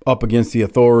 up against the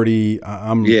authority.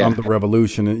 I'm the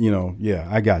revolution.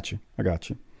 I got you.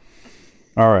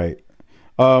 All right.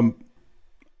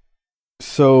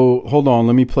 So hold on.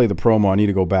 Let me play the promo. I need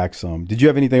to go back some. Did you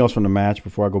have anything else from the match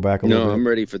before I go back a little bit? No, I'm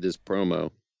ready for this promo.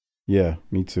 Yeah,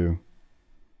 me too.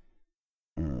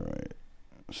 All right.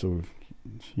 So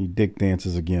he dick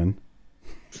dances again.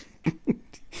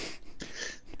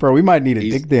 Bro, we might need a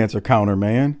dick dancer counter,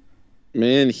 man.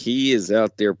 Man, he is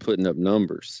out there putting up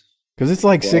numbers. Because it's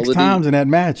like quality, 6 times in that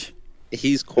match.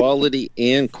 He's quality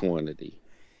and quantity.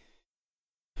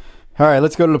 All right,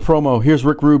 let's go to the promo. Here's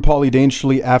Rick Rude, Paulie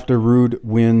Dangerously after Rude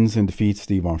wins and defeats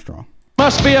Steve Armstrong.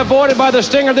 Must be avoided by the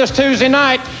Stinger this Tuesday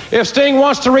night if Sting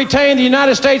wants to retain the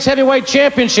United States Heavyweight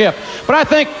Championship. But I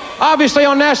think, obviously,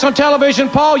 on national television,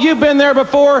 Paul, you've been there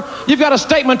before. You've got a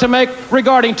statement to make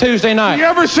regarding Tuesday night.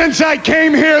 Ever since I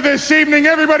came here this evening,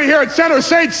 everybody here at Center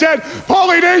Stage said,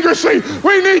 Paulie Dangerously,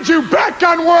 we need you back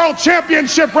on World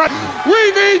Championship.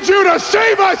 We need you to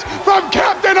save us from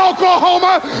Captain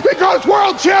Oklahoma, because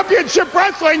World Championship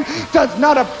Wrestling does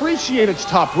not appreciate its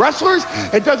top wrestlers.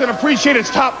 It doesn't appreciate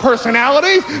its top personalities.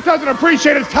 Doesn't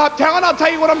appreciate its top talent. I'll tell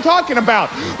you what I'm talking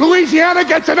about. Louisiana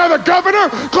gets another governor.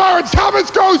 Clarence Thomas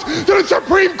goes to the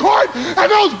Supreme Court, and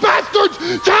those bastards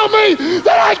tell me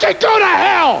that I can go to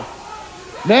hell.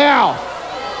 Now,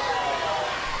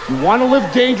 you want to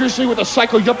live dangerously with a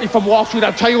psycho yuppie from Wall Street?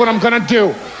 I'll tell you what I'm going to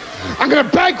do. I'm going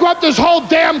to bankrupt this whole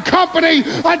damn company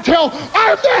until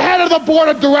I'm the head of the board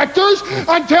of directors,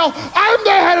 until I'm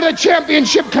the head of the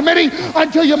championship committee,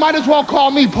 until you might as well call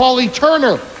me Paulie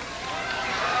Turner.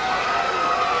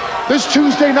 This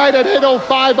Tuesday night at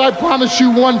 8:05, I promise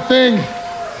you one thing.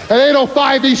 At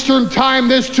 8:05 Eastern Time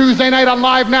this Tuesday night on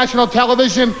live national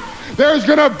television, there's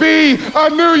going to be a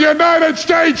new United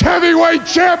States Heavyweight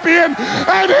Champion,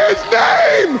 and his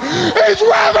name is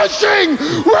Ravishing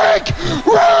Rick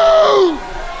Rude!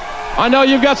 I know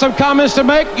you've got some comments to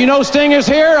make. You know Sting is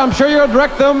here. I'm sure you'll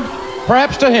direct them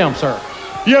perhaps to him, sir.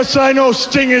 Yes, I know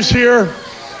Sting is here.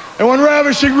 And when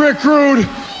Ravishing Rick Rude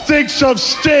thinks of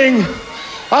Sting,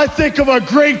 I think of a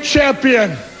great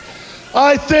champion.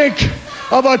 I think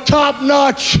of a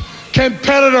top-notch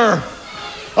competitor.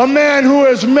 A man who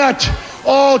has met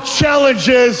all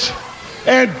challenges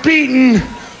and beaten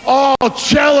all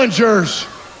challengers.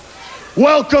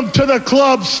 Welcome to the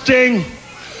club, Sting.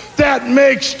 That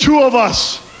makes 2 of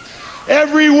us.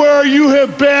 Everywhere you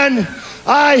have been,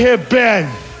 I have been.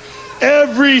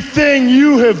 Everything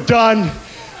you have done,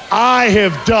 I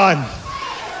have done.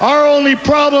 Our only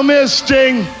problem is,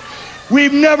 Sting,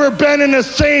 we've never been in the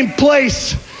same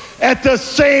place at the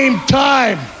same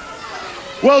time.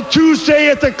 Well,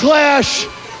 Tuesday at the Clash,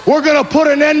 we're going to put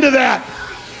an end to that.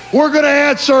 We're going to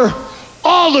answer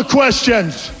all the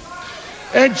questions.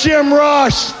 And Jim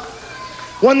Ross,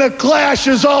 when the Clash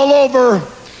is all over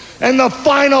and the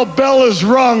final bell is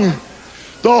rung,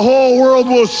 the whole world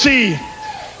will see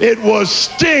it was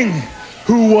Sting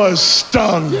who was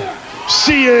stung.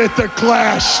 See you at the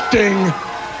Clash, Sting.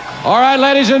 All right,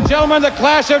 ladies and gentlemen, the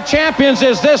Clash of Champions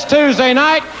is this Tuesday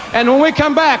night. And when we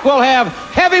come back, we'll have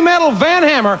Heavy Metal Van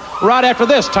Hammer right after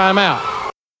this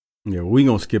timeout. Yeah, we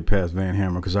going to skip past Van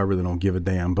Hammer because I really don't give a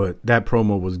damn. But that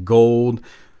promo was gold.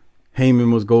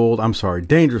 Heyman was gold. I'm sorry,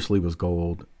 Dangerously was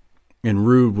gold. And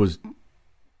Rude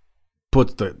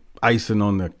puts the icing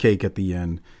on the cake at the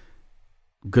end.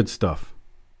 Good stuff.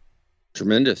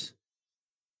 Tremendous.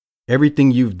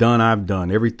 Everything you've done, I've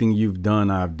done. Everything you've done,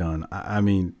 I've done. I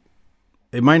mean,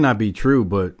 it might not be true,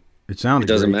 but it sounded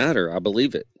It doesn't great. matter. I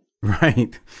believe it.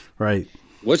 Right, right.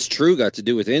 What's true got to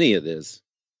do with any of this?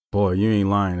 Boy, you ain't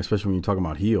lying, especially when you're talking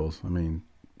about heels. I mean,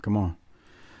 come on.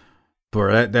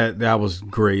 But that was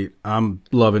great. I'm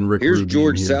loving Rick Rude. Here's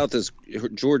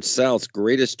George South's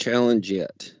greatest challenge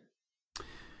yet.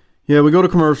 Yeah, we go to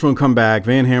commercial and come back.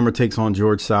 Van Hammer takes on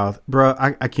George South.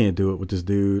 Bruh, I can't do it with this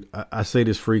dude. I say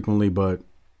this frequently, but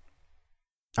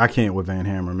I can't with Van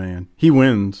Hammer, man. He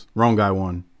wins. Wrong guy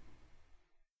won.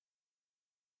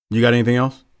 You got anything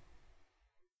else?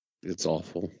 It's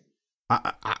awful.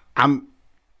 I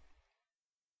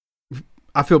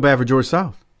feel bad for George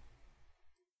South.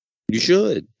 You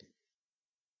should.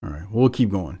 All right, we'll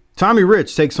keep going. Tommy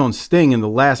Rich takes on Sting in the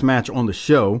last match on the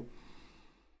show.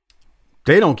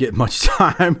 They don't get much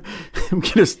time.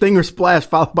 Get a Stinger splash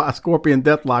followed by a Scorpion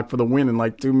Deathlock for the win in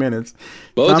like 2 minutes.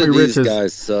 Both of these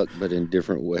guys suck, but in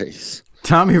different ways.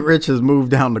 Tommy Rich has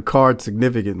moved down the card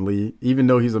significantly, even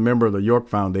though he's a member of the York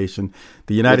Foundation.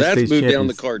 The United States moved champions, down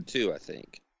the card too, I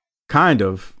think. Kind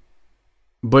of,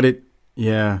 but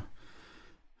yeah.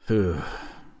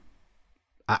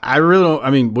 I really don't. I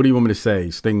mean, what do you want me to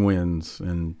say? Sting wins,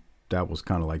 and that was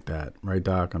kind of like that, right,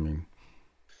 Doc? I mean,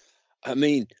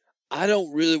 I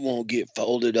don't really want to get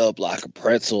folded up like a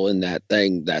pretzel in that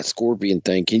thing, that Scorpion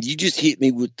thing. Can you just hit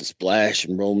me with the splash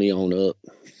and roll me on up?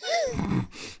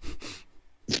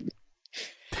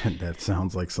 That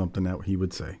sounds like something that he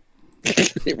would say.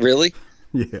 Really?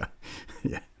 Yeah.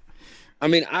 I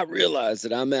mean, I realize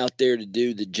that I'm out there to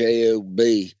do the job,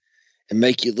 and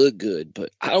make you look good,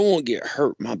 but I don't want to get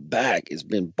hurt. My back has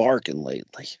been barking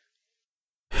lately.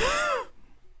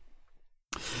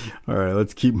 All right,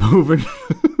 let's keep moving.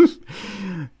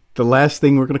 The last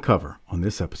thing we're going to cover on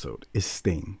this episode is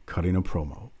Sting cutting a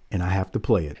promo, and I have to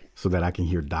play it so that I can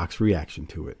hear Doc's reaction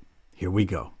to it. Here we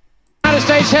go. United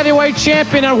States Heavyweight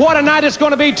Champion, and what a night it's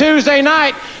going to be Tuesday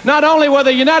night. Not only will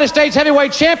the United States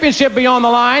Heavyweight Championship be on the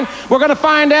line, we're going to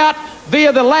find out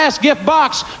via the last gift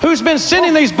box who's been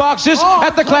sending these boxes at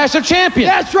the Clash of Champions.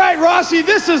 That's right, Rossi.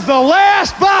 This is the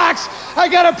last box. I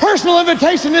got a personal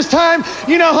invitation this time.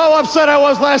 You know how upset I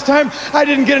was last time. I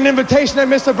didn't get an invitation. I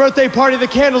missed the birthday party, the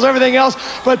candles, everything else.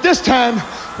 But this time,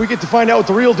 we get to find out what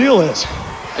the real deal is.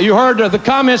 You heard the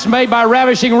comments made by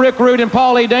Ravishing Rick Rude and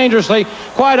Paulie Dangerously.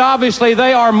 Quite obviously,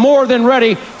 they are more than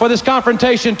ready for this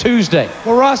confrontation Tuesday.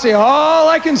 Well, Rossi, all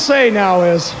I can say now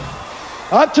is,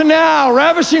 up to now,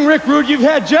 Ravishing Rick Rude, you've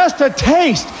had just a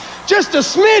taste, just a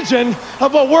smidgen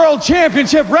of what World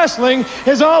Championship Wrestling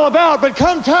is all about. But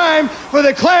come time for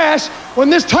the Clash, when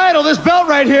this title, this belt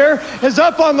right here, is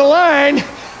up on the line,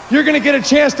 you're going to get a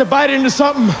chance to bite into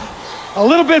something a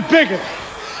little bit bigger.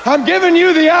 I'm giving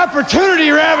you the opportunity,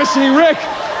 Ravishing Rick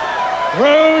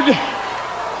Rude.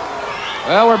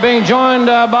 Well, we're being joined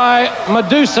by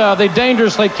Medusa of the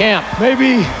Dangerously camp.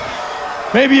 Maybe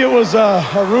it was a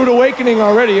rude awakening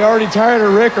already. You already tired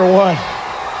of Rick or what?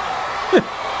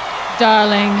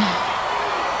 Darling,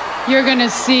 you're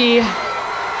gonna see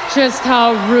just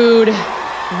how rude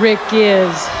Rick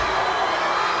is.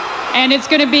 And it's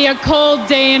gonna be a cold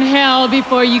day in hell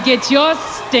before you get your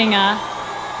stinger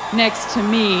next to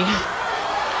me.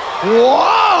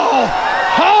 Whoa!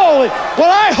 Holy! Well,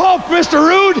 I hope, Mr.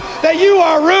 Rude, that you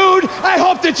are rude. I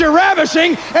hope that you're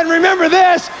ravishing. And remember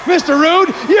this, Mr.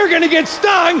 Rude, you're going to get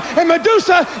stung. And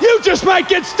Medusa, you just might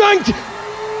get stung.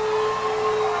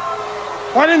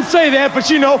 I didn't say that, but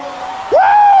you know. Woo!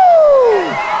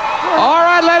 All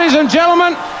right, ladies and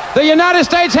gentlemen, the United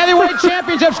States Heavyweight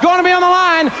Championship's going to be on the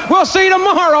line. We'll see you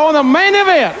tomorrow on the main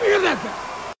event.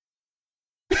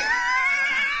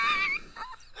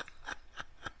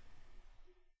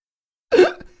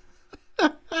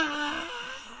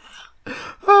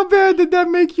 How bad did that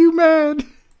make you mad?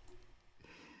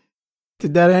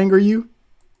 Did that anger you?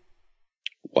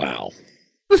 Wow.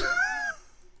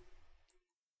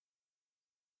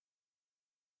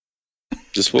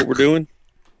 Just what we're doing?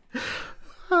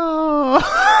 Oh.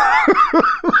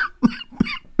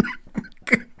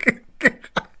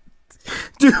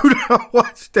 Dude, I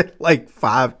watched it like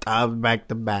 5 times back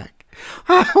to back.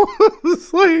 I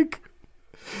was like,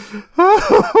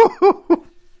 oh.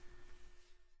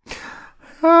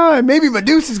 Maybe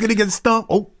Medusa's gonna get stung.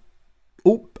 Oh,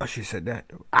 I should have said that.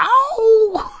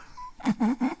 Ow!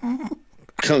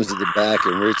 Comes to the back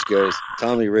and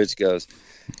Tommy Rich goes,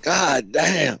 God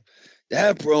damn,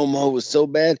 that promo was so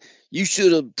bad. You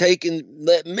should have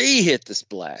let me hit the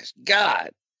splash. God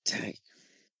dang.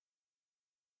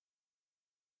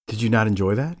 Did you not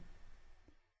enjoy that?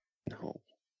 No.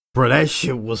 Bro, that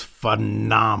shit was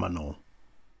phenomenal.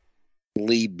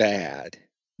 Lee bad.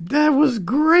 That was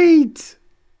great.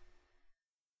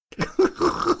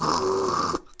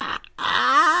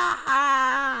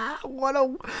 What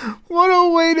a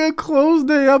way to close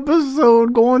the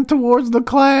episode, going towards the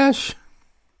Clash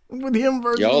with him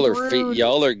versus Rude.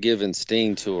 Y'all are giving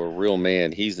Sting to a real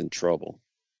man. He's in trouble.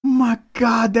 My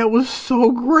God, that was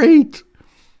so great.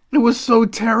 It was so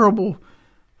terrible.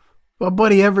 My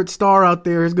buddy Everett Starr out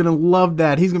there is gonna love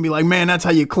that. He's gonna be like, man, that's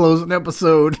how you close an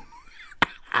episode.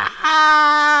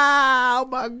 Oh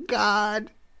my God.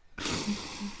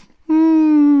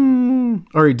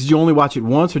 All right, did you only watch it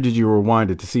once, or did you rewind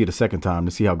it to see it a second time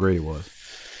to see how great it was?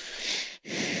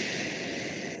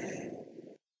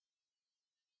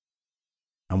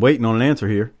 I'm waiting on an answer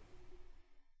here.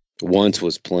 Once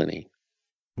was plenty.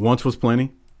 Once was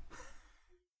plenty?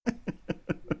 That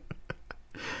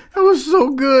was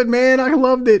so good, man. I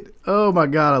loved it. Oh my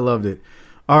God, I loved it.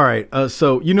 All right,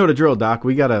 so you know the drill, Doc.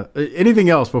 We gotta anything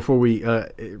else before we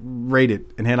rate it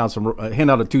and hand out a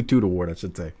 2-2 award, I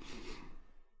should say.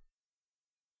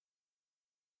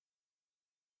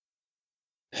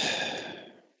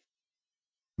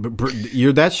 But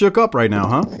you're that shook up right now,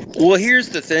 huh? Well, here's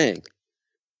the thing.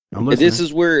 I'm listening. This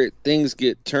is where things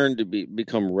get turned to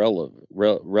become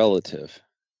relative.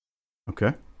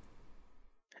 Okay.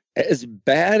 As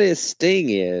bad as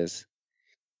Sting is,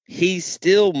 he's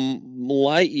still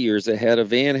light years ahead of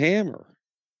Van Hammer.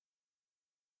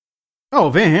 Oh,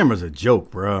 Van Hammer's a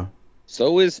joke, bro.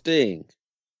 So is Sting.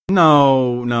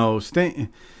 No,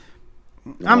 Sting.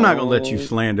 I'm not gonna let you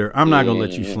slander. I'm not gonna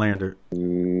let you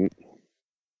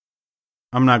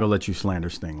slander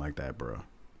Sting like that, bro.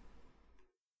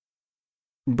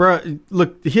 Bruh,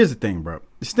 look, here's the thing, bro.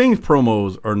 Sting's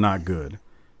promos are not good.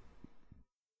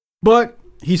 But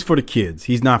he's for the kids.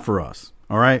 He's not for us.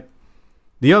 All right?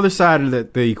 The other side of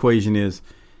the equation is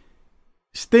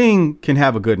Sting can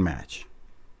have a good match.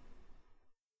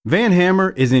 Van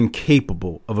Hammer is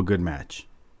incapable of a good match.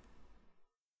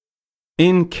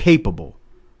 Incapable.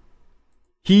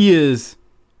 He is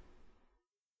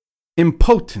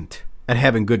impotent at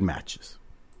having good matches.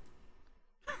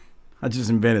 I just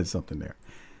invented something there.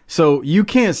 So you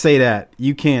can't say that.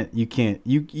 You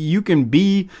can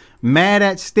be mad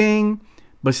at Sting,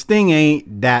 but Sting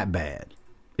ain't that bad,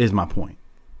 is my point.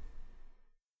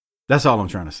 That's all I'm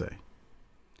trying to say.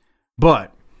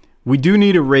 But we do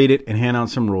need to rate it and hand out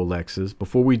some Rolexes.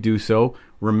 Before we do so,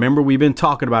 remember we've been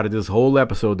talking about it this whole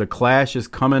episode. The Clash is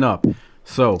coming up.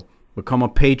 So become a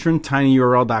patron,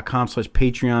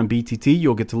 tinyurl.com/PatreonBTT.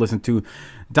 You'll get to listen to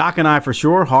Doc and I for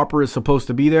sure. Harper is supposed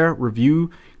to be there.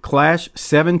 Review Clash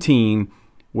 17,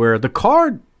 where the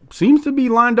card seems to be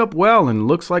lined up well and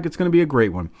looks like it's going to be a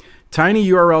great one.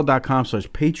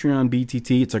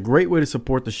 tinyurl.com/PatreonBTT. It's a great way to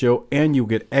support the show, and you'll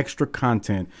get extra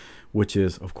content, which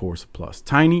is, of course, a plus.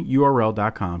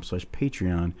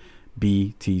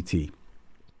 tinyurl.com/PatreonBTT.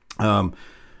 What are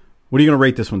you going to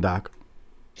rate this one, Doc?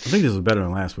 I think this was better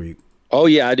than last week. Oh,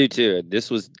 yeah, I do too. This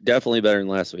was definitely better than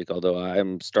last week, although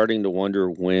I'm starting to wonder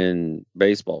when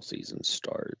baseball season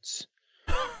starts.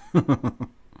 What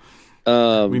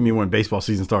do you mean when baseball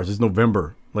season starts? It's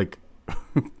November. Like, I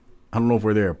don't know if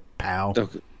we're there, pal.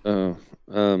 Okay. I'm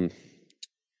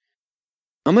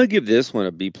going to give this one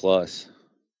a B+.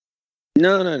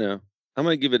 No. I'm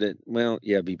going to give it a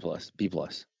B+. B+.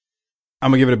 I'm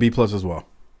going to give it a B+ as well.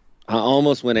 I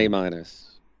almost went A-.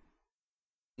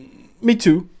 Me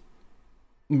too.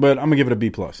 But I'm going to give it a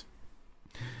B+.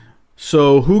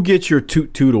 So who gets your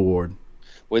Toot Toot award?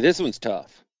 Well, this one's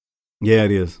tough. Yeah,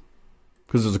 it is.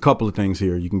 Because there's a couple of things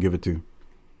here you can give it to.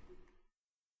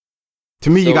 To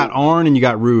me, you got Arn and you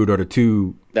got Rude are the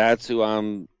two. That's who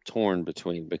I'm torn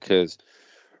between because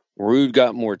Rude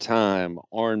got more time.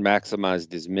 Arn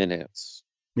maximized his minutes.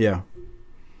 Yeah.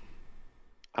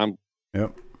 Yep.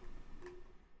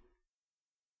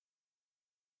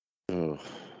 Ugh,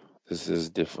 this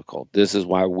is difficult. This is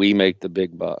why we make the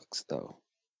big bucks, though.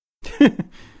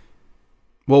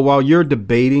 Well, while you're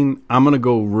debating, I'm going to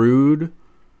go Rude,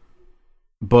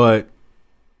 but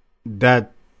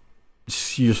that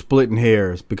you're splitting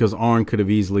hairs because Arn could have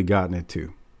easily gotten it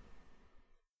too.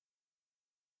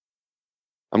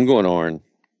 I'm going Arn.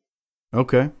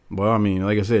 Okay. Well, I mean,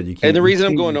 like I said, you can't. And the reason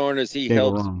I'm going Arn is he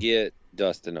helps get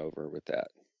Dustin over with that.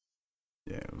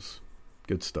 Yeah, it was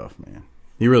good stuff, man.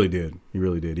 He really did. He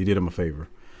did him a favor.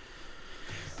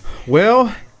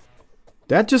 Well,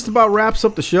 that just about wraps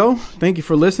up the show. Thank you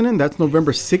for listening. That's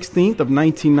November 16th of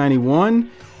 1991.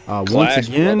 Once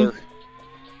again, brother.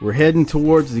 We're heading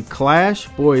towards the Clash.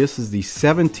 Boy, this is the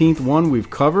 17th one we've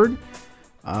covered.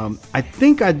 I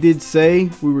think I did say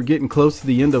we were getting close to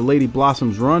the end of Lady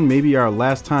Blossom's run, maybe our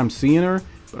last time seeing her,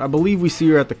 but I believe we see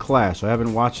her at the Clash. I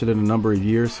haven't watched it in a number of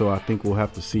years, so I think we'll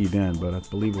have to see then, but I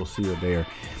believe we'll see her there.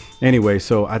 Anyway,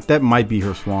 so that might be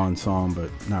her swan song, but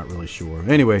not really sure.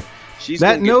 Anyway, she's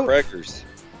that note. Preggers.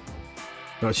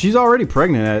 She's already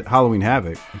pregnant at Halloween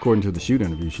Havoc, according to the shoot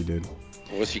interview she did.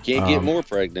 Well, she can't get more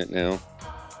pregnant now.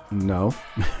 No,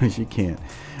 she can't.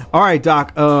 All right,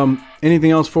 Doc. Anything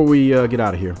else before we get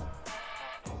out of here?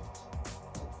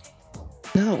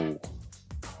 No.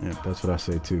 Yeah, that's what I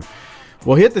say too.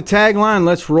 Well, hit the tagline.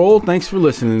 Let's roll. Thanks for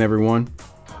listening, everyone.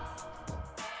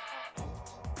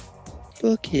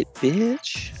 Book it,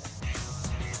 bitch.